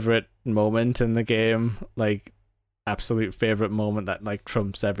your favorite moment in the game? Like, absolute favorite moment that like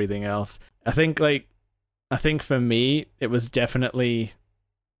trumps everything else? I think for me, it was definitely,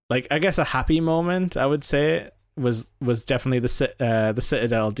 like, I guess a happy moment, I would say, was definitely the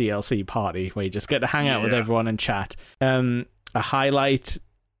Citadel DLC party, where you just get to hang out with everyone and chat. A highlight,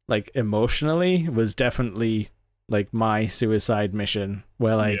 like, emotionally, was definitely, like, my suicide mission,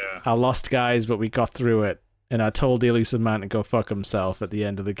 where, like, I lost guys, but we got through it, and I told the elusive man to go fuck himself at the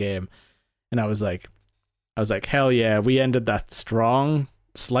end of the game. And I was like, hell yeah, we ended that strong.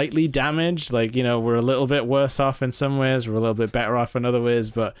 Slightly damaged, like, you know, we're a little bit worse off in some ways, we're a little bit better off in other ways,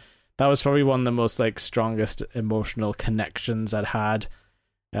 but that was probably one of the most like strongest emotional connections I'd had.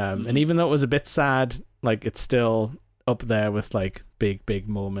 And even though it was a bit sad, like, it's still up there with like big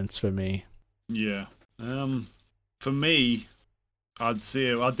moments for me. For me, I'd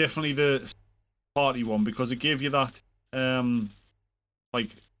say definitely the party one, because it gave you that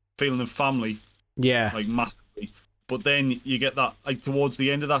like feeling of family, like massively. But then you get that, like, towards the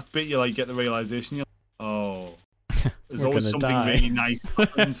end of that bit, you like get the realization, you're like, oh, there's always something really nice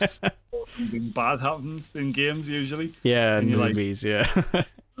happens, or something bad happens in games usually. Yeah, and movies, you're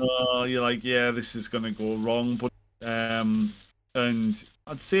like, yeah, this is gonna go wrong. But and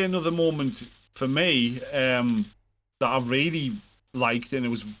I'd say another moment for me that I really liked, and it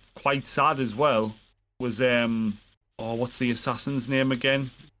was quite sad as well, was what's the assassin's name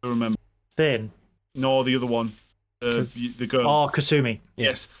again? I remember. Thane. No, the other one. The girl. Oh, Kasumi.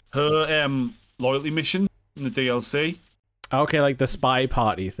 Yes. Her loyalty mission in the DLC. Okay, like the spy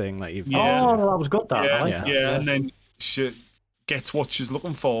party thing that you've... Oh, that was good, that. Yeah, and then she gets what she's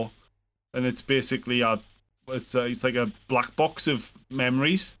looking for, and it's basically it's like a black box of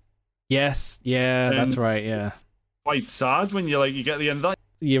memories. Yes, that's right, yeah. Quite sad when you get to the end of that.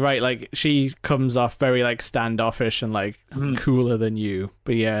 You're right, like, she comes off very like standoffish and like cooler than you,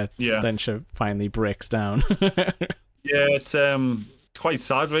 but then she finally breaks down. It's quite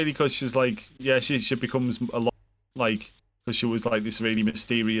sad really, because she's like, she becomes a lot, like, because she was like this really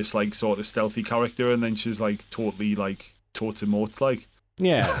mysterious, like, sort of stealthy character, and then she's like totally like tot-emotes, like.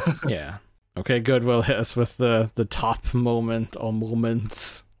 Yeah. Okay, Goodwill, hit us with the top moment or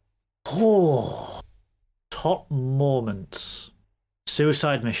moments. Top moments.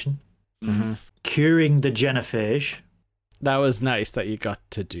 Suicide mission. Mm-hmm. Curing the genophage. That was nice that you got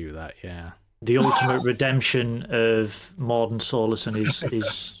to do that, yeah. The ultimate redemption of Morden Solus and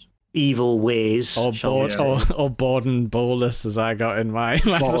his evil ways. Or Borden Bolus, as I got in my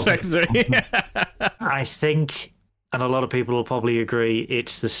Mass Effect 3. I think, and a lot of people will probably agree,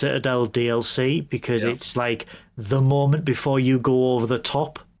 it's the Citadel DLC, because it's like the moment before you go over the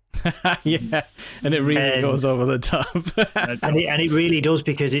top. Yeah, and it really goes over the top. and it really does,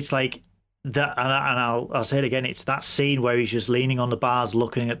 because it's like that, and I'll say it again, it's that scene where he's just leaning on the bars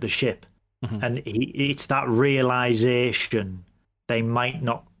looking at the ship, and it's that realization they might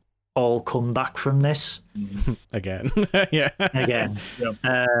not all come back from this Again. Yeah. again.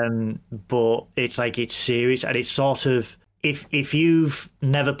 Yeah. But it's like it's serious, and it's sort of if you've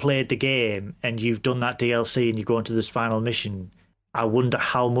never played the game and you've done that DLC and you go into this final mission, I wonder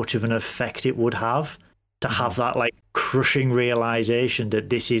how much of an effect it would have to have that like crushing realization that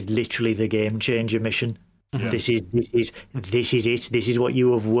this is literally the game changer mission. Yeah. This is it. This is what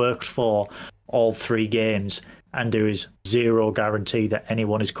you have worked for all 3 games, and there is zero guarantee that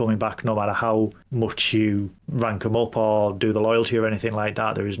anyone is coming back, no matter how much you rank them up or do the loyalty or anything like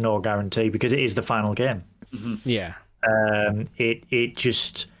that. There is no guarantee because it is the final game. Yeah. It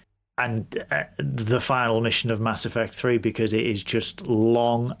just the final mission of Mass Effect 3, because it is just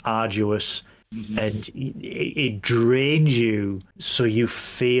long, arduous. And it drains you, so you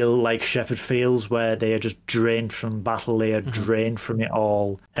feel like Shepard feels, where they are just drained from battle, they are drained from it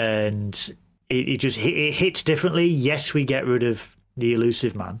all, and it hits differently. Yes, we get rid of the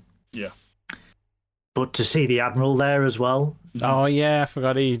elusive man, but to see the Admiral there as well. Oh yeah, I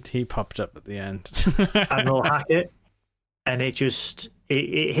forgot he popped up at the end. Admiral Hackett, and it just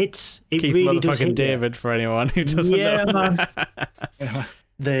it hits. It Keith really does hit David for anyone who doesn't know. man.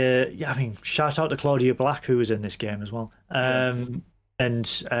 Shout out to Claudia Black, who was in this game as well, and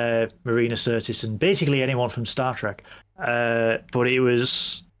Marina Sirtis, and basically anyone from Star Trek. But it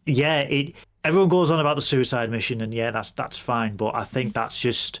was everyone goes on about the suicide mission, and that's fine. But I think that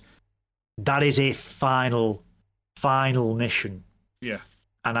is a final mission. Yeah,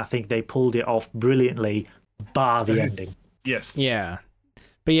 and I think they pulled it off brilliantly, bar the ending. Yes. Yeah,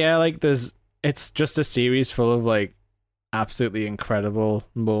 but yeah, like it's just a series full of like absolutely incredible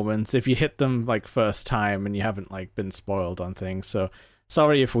moments if you hit them like first time and you haven't like been spoiled on things. So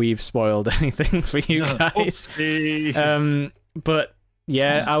sorry if we've spoiled anything for you guys. But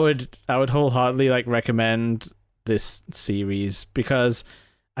yeah, I would wholeheartedly like recommend this series, because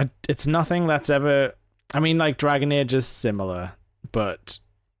it's nothing that's ever, I mean, like Dragon Age is similar, but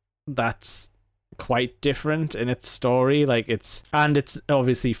that's quite different in its story. Like it's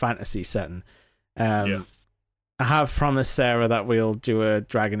obviously fantasy setting. I have promised Sarah that we'll do a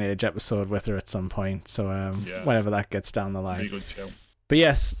Dragon Age episode with her at some point, so whenever that gets down the line. Very good show. But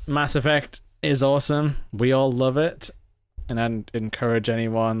yes, Mass Effect is awesome. We all love it, and I'd encourage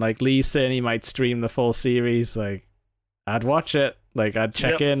anyone, like Lee saying he might stream the full series, like I'd watch it. Like I'd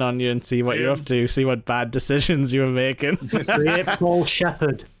check in on you and see what you're up to, see what bad decisions you were making. Create Paul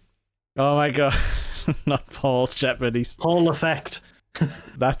Shepard. Oh my god, not Paul Shepard. He's Paul Effect.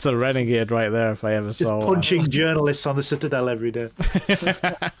 That's a renegade right there, if I ever saw one. Punching journalists on the Citadel every day.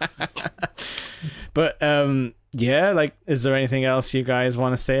 But like, is there anything else you guys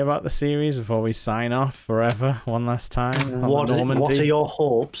want to say about the series before we sign off forever one last time? What are your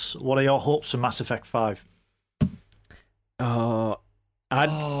hopes? What are your hopes for Mass Effect 5?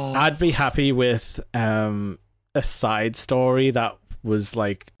 I'd be happy with a side story that was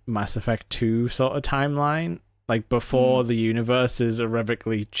like Mass Effect 2 sort of timeline. Like before the universe is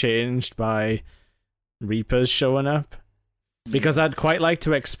irrevocably changed by Reapers showing up. Because I'd quite like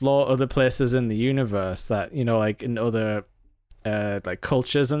to explore other places in the universe that, you know, like in other like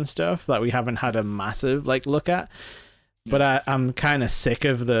cultures and stuff that we haven't had a massive like look at. But I'm kind of sick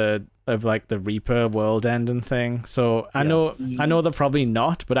of the Reaper world ending thing. So I know they're probably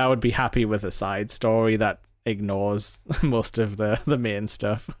not, but I would be happy with a side story that ignores most of the main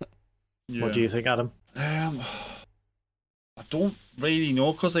stuff. What do you think, Adam? I don't really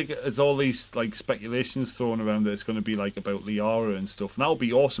know, because like there's all these like speculations thrown around that it's going to be like about Liara and stuff, and that would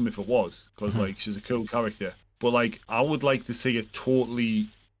be awesome if it was, because like she's a cool character. But like I would like to see a totally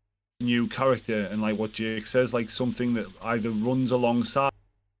new character, and like what Jake says, like something that either runs alongside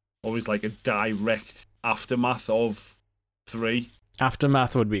or is like a direct aftermath of 3.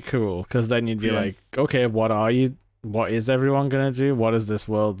 Aftermath would be cool, because then you'd be like, okay, what is everyone gonna do? What does this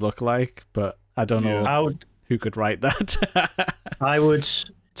world look like? But I don't know who could write that. I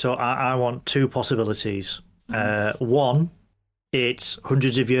want 2 possibilities. One, it's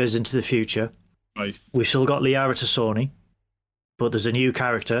hundreds of years into the future. Right. We've still got Liara Tassoni, but there's a new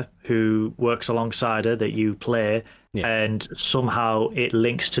character who works alongside her that you play, and somehow it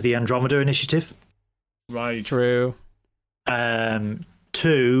links to the Andromeda Initiative. Right. True.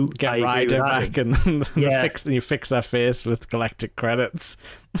 2, get Ryder back and you fix their face with galactic credits.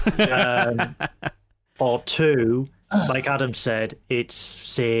 Or 2, like Adam said, it's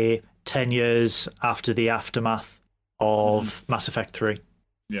say 10 years after the aftermath of Mass Effect 3.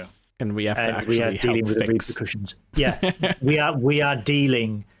 Yeah. And we have to actually dealing with the repercussions. Yeah, we are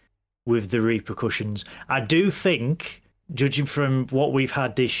dealing with the repercussions. I do think, judging from what we've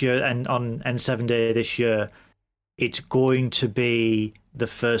had this year and on N7 Day this year, it's going to be the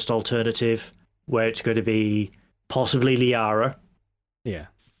first alternative, where it's going to be possibly Liara. Yeah.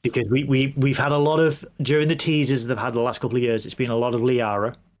 Because we've had a lot of, during the teasers they've had the last couple of years, it's been a lot of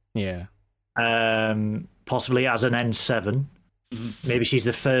Liara. Yeah. Possibly as an N7. Maybe she's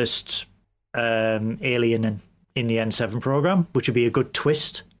the first alien in the N7 program, which would be a good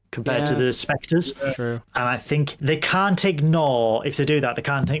twist compared to the Spectres. True. And I think they can't ignore, if they do that, they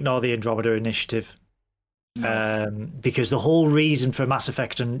can't ignore the Andromeda Initiative. Because the whole reason for Mass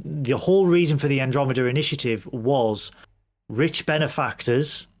Effect and the whole reason for the Andromeda Initiative was rich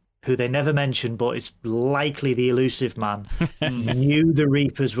benefactors, who they never mentioned, but it's likely the Elusive Man, knew the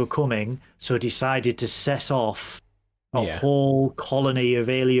Reapers were coming, so decided to set off a whole colony of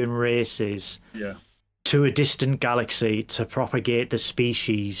alien races to a distant galaxy to propagate the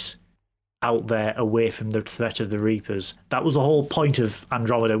species out there away from the threat of the Reapers. That was the whole point of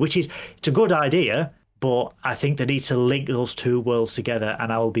Andromeda, which is, it's a good idea, but I think they need to link those two worlds together,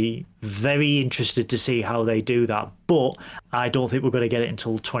 and I will be very interested to see how they do that. But I don't think we're going to get it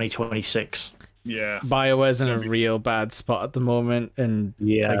until 2026. Yeah. BioWare's in a real bad spot at the moment, and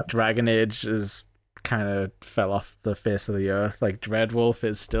like Dragon Age is kind of fell off the face of the earth. Like Dreadwolf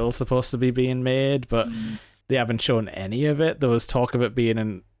is still supposed to be being made, but they haven't shown any of it. There was talk of it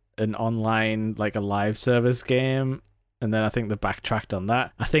being an online, like a live service game, and then I think they backtracked on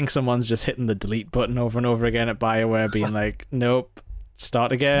that. I think someone's just hitting the delete button over and over again at BioWare, being like, nope,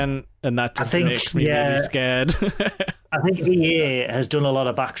 start again, and that just makes me really scared. I think EA has done a lot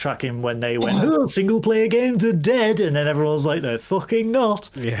of backtracking when they went, oh, single player games are dead, and then everyone's like, they're fucking not.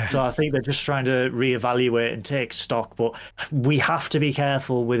 Yeah. So I think they're just trying to reevaluate and take stock, but we have to be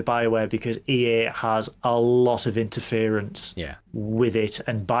careful with BioWare because EA has a lot of interference with it,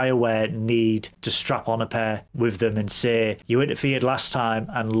 and BioWare need to strap on a pair with them and say, you interfered last time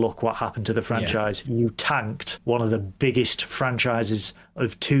and look what happened to the franchise. You tanked one of the biggest franchises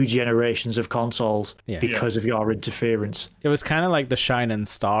of 2 generations of consoles because of your interference. It was kind of like the shining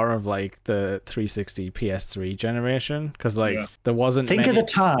star of like the 360 PS3 generation, because like there wasn't think of the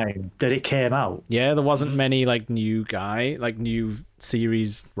time that it came out. There wasn't many like new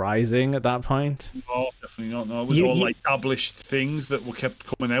series rising at that point. No, definitely not. No, it was all like established things that were kept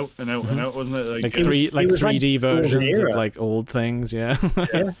coming out and out and out, wasn't it? Like 3D versions of like old things.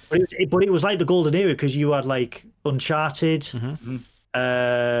 But it was like the golden era because you had like Uncharted,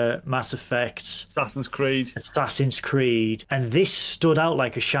 Mass Effect, Assassin's Creed, and this stood out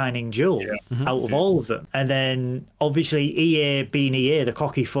like a shining jewel out of all of them. And then obviously EA being EA, the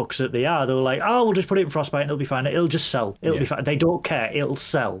cocky fucks that they are, they were like, oh, we'll just put it in Frostbite and it'll be fine, it'll just sell, it'll be fine, they don't care, it'll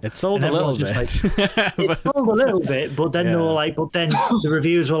sell. It sold a little bit. It sold a little bit, but then they were like, but then the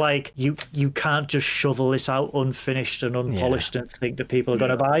reviews were like, you can't just shovel this out unfinished and unpolished and think that people are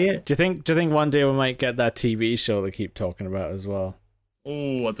going to buy it. Do you think one day we might get that TV show they keep talking about as well?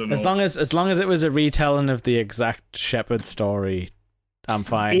 Oh, I don't know. As long as it was a retelling of the exact Shepard story, I'm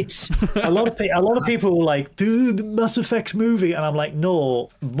fine. It's a lot of people were like, dude, the Mass Effect movie, and I'm like,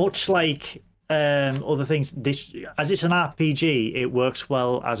 no. Much like other things, this as it's an RPG, it works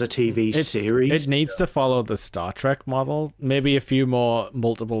well as a TV series. It needs to follow the Star Trek model. Maybe a few more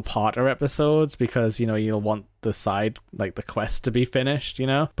multiple parter episodes because you'll want the side, like the quest, to be finished.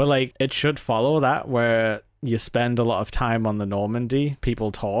 But like it should follow that where you spend a lot of time on the Normandy.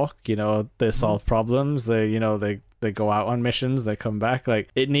 People talk, they solve problems. They go out on missions. They come back. Like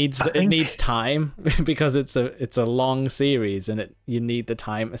it needs time because it's a long series, and you need the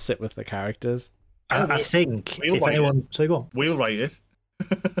time to sit with the characters. I think if anyone, so go on. We'll write it.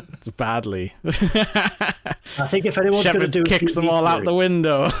 It's badly. I think if anyone's going to do, kicks them all out the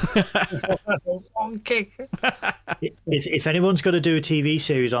window. One kick. If anyone's going to do a TV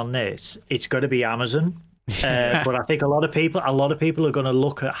series on this, it's going to be Amazon. But I think a lot of people are going to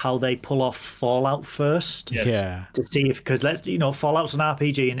look at how they pull off Fallout first. To see if, because Fallout's an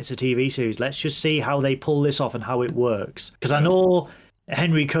RPG and it's a TV series. Let's just see how they pull this off and how it works. Because I know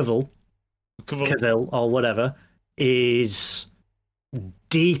Henry Cavill or whatever is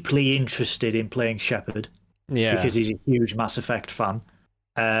deeply interested in playing Shepard. Because he's a huge Mass Effect fan.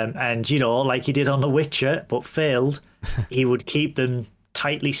 And like he did on The Witcher, but failed, he would keep them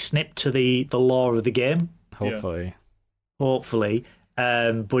tightly snipped to the lore of the game. Hopefully.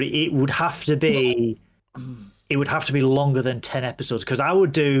 But it would have to be longer than 10 episodes, because I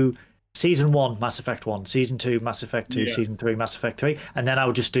would do season 1 Mass Effect 1, season 2 Mass Effect 2, season 3 Mass Effect 3, and then I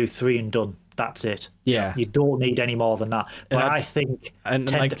would just do 3 and done. That's it. You don't need any more than that. But I think 10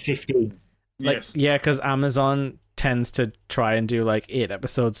 to 15. Because Amazon tends to try and do like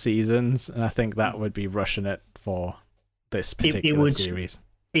 8-episode seasons, and I think that would be rushing it for this particular series.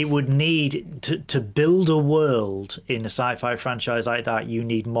 it would need to build a world in a sci-fi franchise like that. You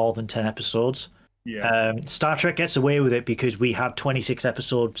need more than 10 episodes. Yeah. Star Trek gets away with it because we had 26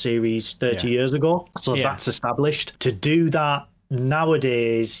 episode series 30 years ago, so that's established. To do that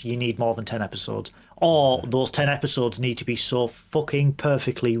nowadays, you need more than 10 episodes. Or those 10 episodes need to be so fucking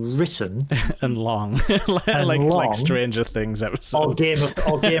perfectly written and long, like Stranger Things episodes,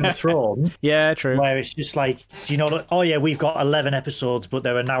 or Game of Thrones. Yeah, true. Where it's just like, do you know? Oh yeah, we've got 11 episodes, but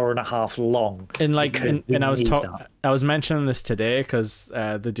they're an hour and a half long. And I was mentioning this today because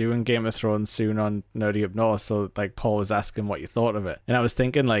they're doing Game of Thrones soon on Nerdy Up North. So like Paul was asking what you thought of it, and I was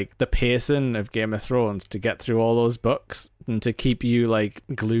thinking like the pacing of Game of Thrones to get through all those books and to keep you like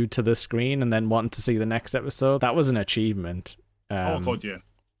glued to the screen and then wanting to see the next episode, that was an achievement. Oh god, yeah.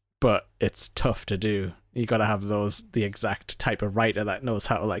 But it's tough to do. You got to have the exact type of writer that knows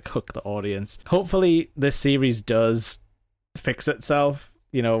how to like hook the audience. Hopefully this series does fix itself,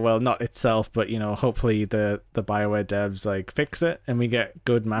 well, not itself, but hopefully the BioWare devs like fix it and we get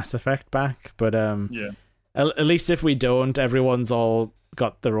good Mass Effect back. But at least if we don't, everyone's all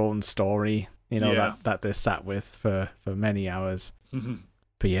got their own story, that they're sat with for many hours. Mm-hmm.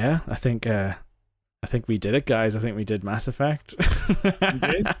 But yeah, I think we did it, guys. I think we did Mass Effect. We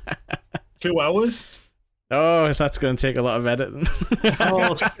did? 2 hours? Oh, that's going to take a lot of editing.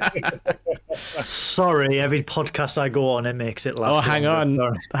 Oh, sorry, every podcast I go on, it makes it last. Oh, hang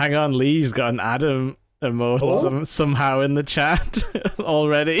on. Lee's got an Adam emote somehow in the chat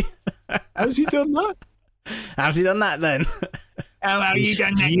already. How's he done that? How's he done that then? How you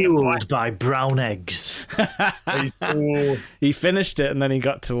done that? Fueled by brown eggs. He finished it and then he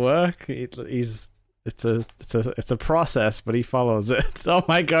got to work. It's a process, but he follows it. Oh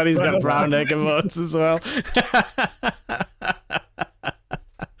my god, he's got brown egg emotes as well.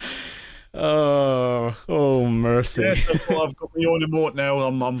 Oh mercy. Yes, I've got my own emote now.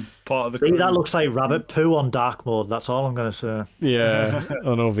 I'm part of the crew. That looks like rabbit poo on dark mode. That's all I'm gonna say. Yeah,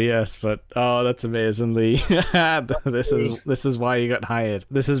 on OBS, but that's amazing, Lee. This is why you got hired.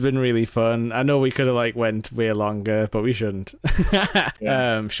 This has been really fun. I know we could have went way longer, but we shouldn't.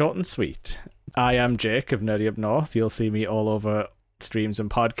 Short and sweet. I am Jake of Nerdy Up North. You'll see me all over streams and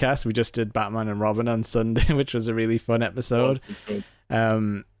podcasts. We just did Batman and Robin on Sunday, which was a really fun episode.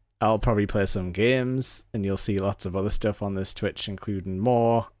 I'll probably play some games, and you'll see lots of other stuff on this Twitch, including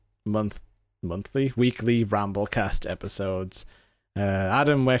more weekly Ramblecast episodes.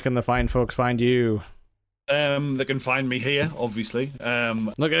 Adam, where can the fine folks find you? They can find me here, obviously.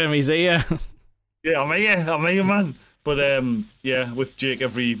 Look at him, he's here. Yeah, I'm here, man. But with Jake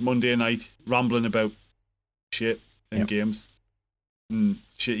every Monday night, rambling about shit and games. And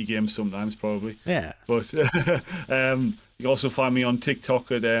shitty games sometimes, probably. Yeah. But you can also find me on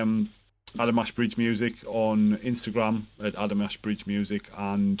TikTok at Adam Ashbridge Music, on Instagram at Adam Ashbridge Music,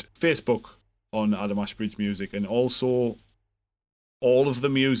 and Facebook on Adam Ashbridge Music, and also all of the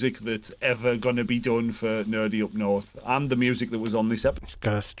music that's ever going to be done for Nerdy Up North, and the music that was on this episode. He's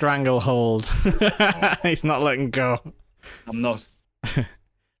got a stranglehold. He's not letting go. I'm not. But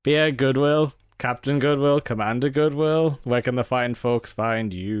yeah, Goodwill, Captain Goodwill, Commander Goodwill. Where can the fine folks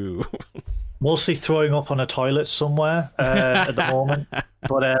find you? Mostly throwing up on a toilet somewhere at the moment.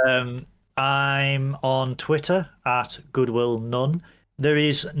 But I'm on Twitter at Goodwill None. There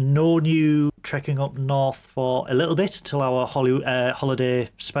is no new Trekking Up North for a little bit till our holiday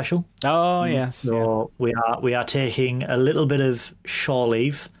special. Oh yes. So we are taking a little bit of shore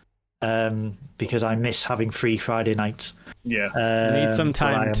leave because I miss having free Friday nights. Yeah. You need some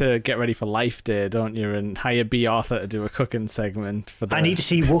time to get ready for Life Day, don't you? And hire B. Arthur to do a cooking segment for the... I need to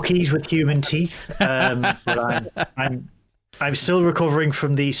see Wookiees with human teeth. But I'm still recovering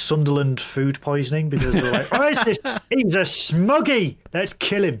from the Sunderland food poisoning because they're like, "Oh, is this? He's a smuggy. Let's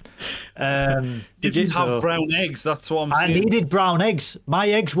kill him." Did you have brown eggs? That's what I'm saying. I needed brown eggs. My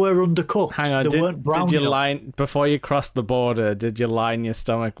eggs were undercooked. Hang on, they weren't brown did you enough. line before you crossed the border? Did you line your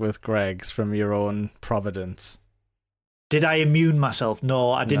stomach with Greg's from your own providence? Did I immune myself?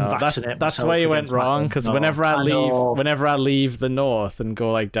 No, I didn't vaccinate myself. That's where you went wrong, because whenever I leave the north and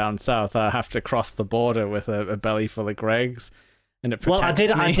go down south, I have to cross the border with a belly full of Greg's, and it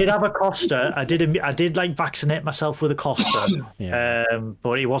protects me. I did have a Costa. I did vaccinate myself with a Costa,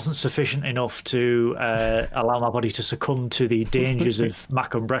 but it wasn't sufficient enough to allow my body to succumb to the dangers of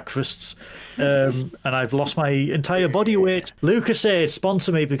mac and breakfasts, and I've lost my entire body weight. Lucasade,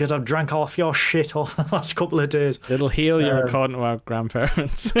 sponsor me because I've drank off your shit all the last couple of days. It'll heal you according to our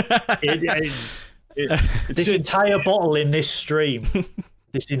grandparents. This entire bottle in this stream.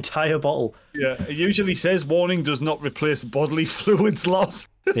 This entire bottle. Yeah, it usually says warning does not replace bodily fluids lost.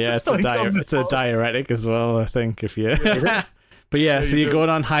 Yeah, it's a diuretic as well, I think. If you But yeah, so you you're do. going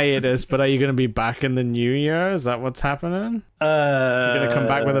on hiatus, but are you going to be back in the new year? Is that what's happening? You're going to come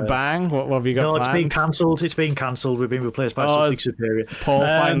back with a bang? What have you got No, planned? it's been cancelled. It's been cancelled. We've been replaced by something superior. Paul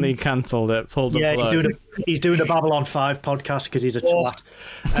finally cancelled it. Pulled the plug. He's doing a Babylon 5 podcast because he's a twat.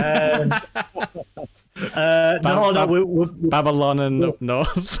 We're Babylon and up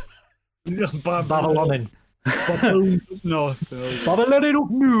north. Babylonin. North. Babylon up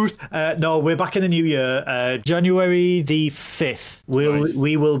north. No, we're back in the new year. January the 5th.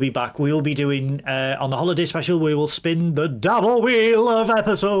 We will be back. We will be doing on the holiday special. We will spin the double wheel of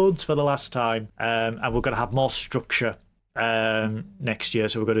episodes for the last time, and we're going to have more structure next year.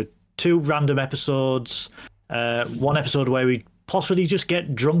 So we're going to 2 random episodes. One episode where we possibly just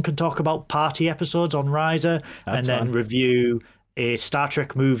get drunk and talk about party episodes on Riser, and then fun. review a Star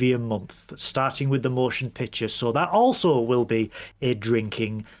Trek movie a month, starting with the motion picture. So that also will be a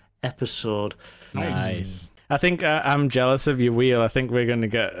drinking episode. Nice. I think I'm jealous of your wheel. I think we're going to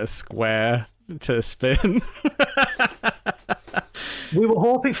get a square to spin. We were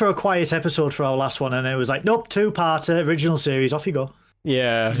hoping for a quiet episode for our last one, and it was like, nope, 2-parter, original series, off you go.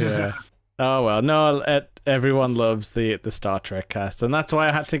 Yeah. Oh, well. No, everyone loves the Star Trek cast, and that's why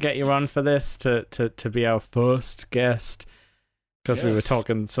I had to get you on for this, to be our first guest. Because we were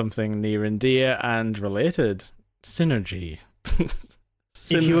talking something near and dear and related. Synergy. If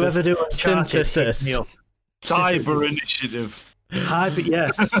you ever do a synthesis. Cyber initiative.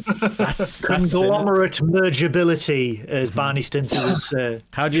 Yes. That's Conglomerate mergeability, as Barney Stinson would say.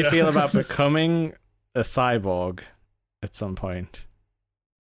 How do you feel about becoming a cyborg at some point?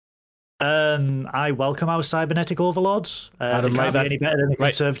 I welcome our cybernetic overlords. They Adam, can't be any better than a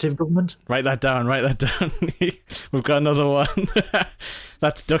conservative government. Write that down. We've got another one.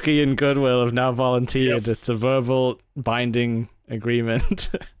 That's Ducky and Goodwill have now volunteered. Yep. It's a verbal binding agreement.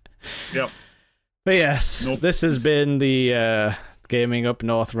 Yep. But yes, This has been the Gaming Up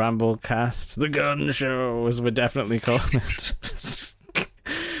North Ramblecast, the GuN show, as we're definitely calling it.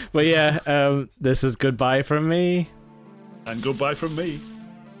 But yeah, this is goodbye from me. And goodbye from me.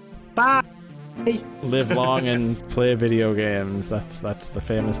 Bye. Live long and play video games. That's the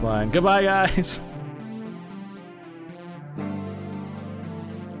famous line. Goodbye, guys.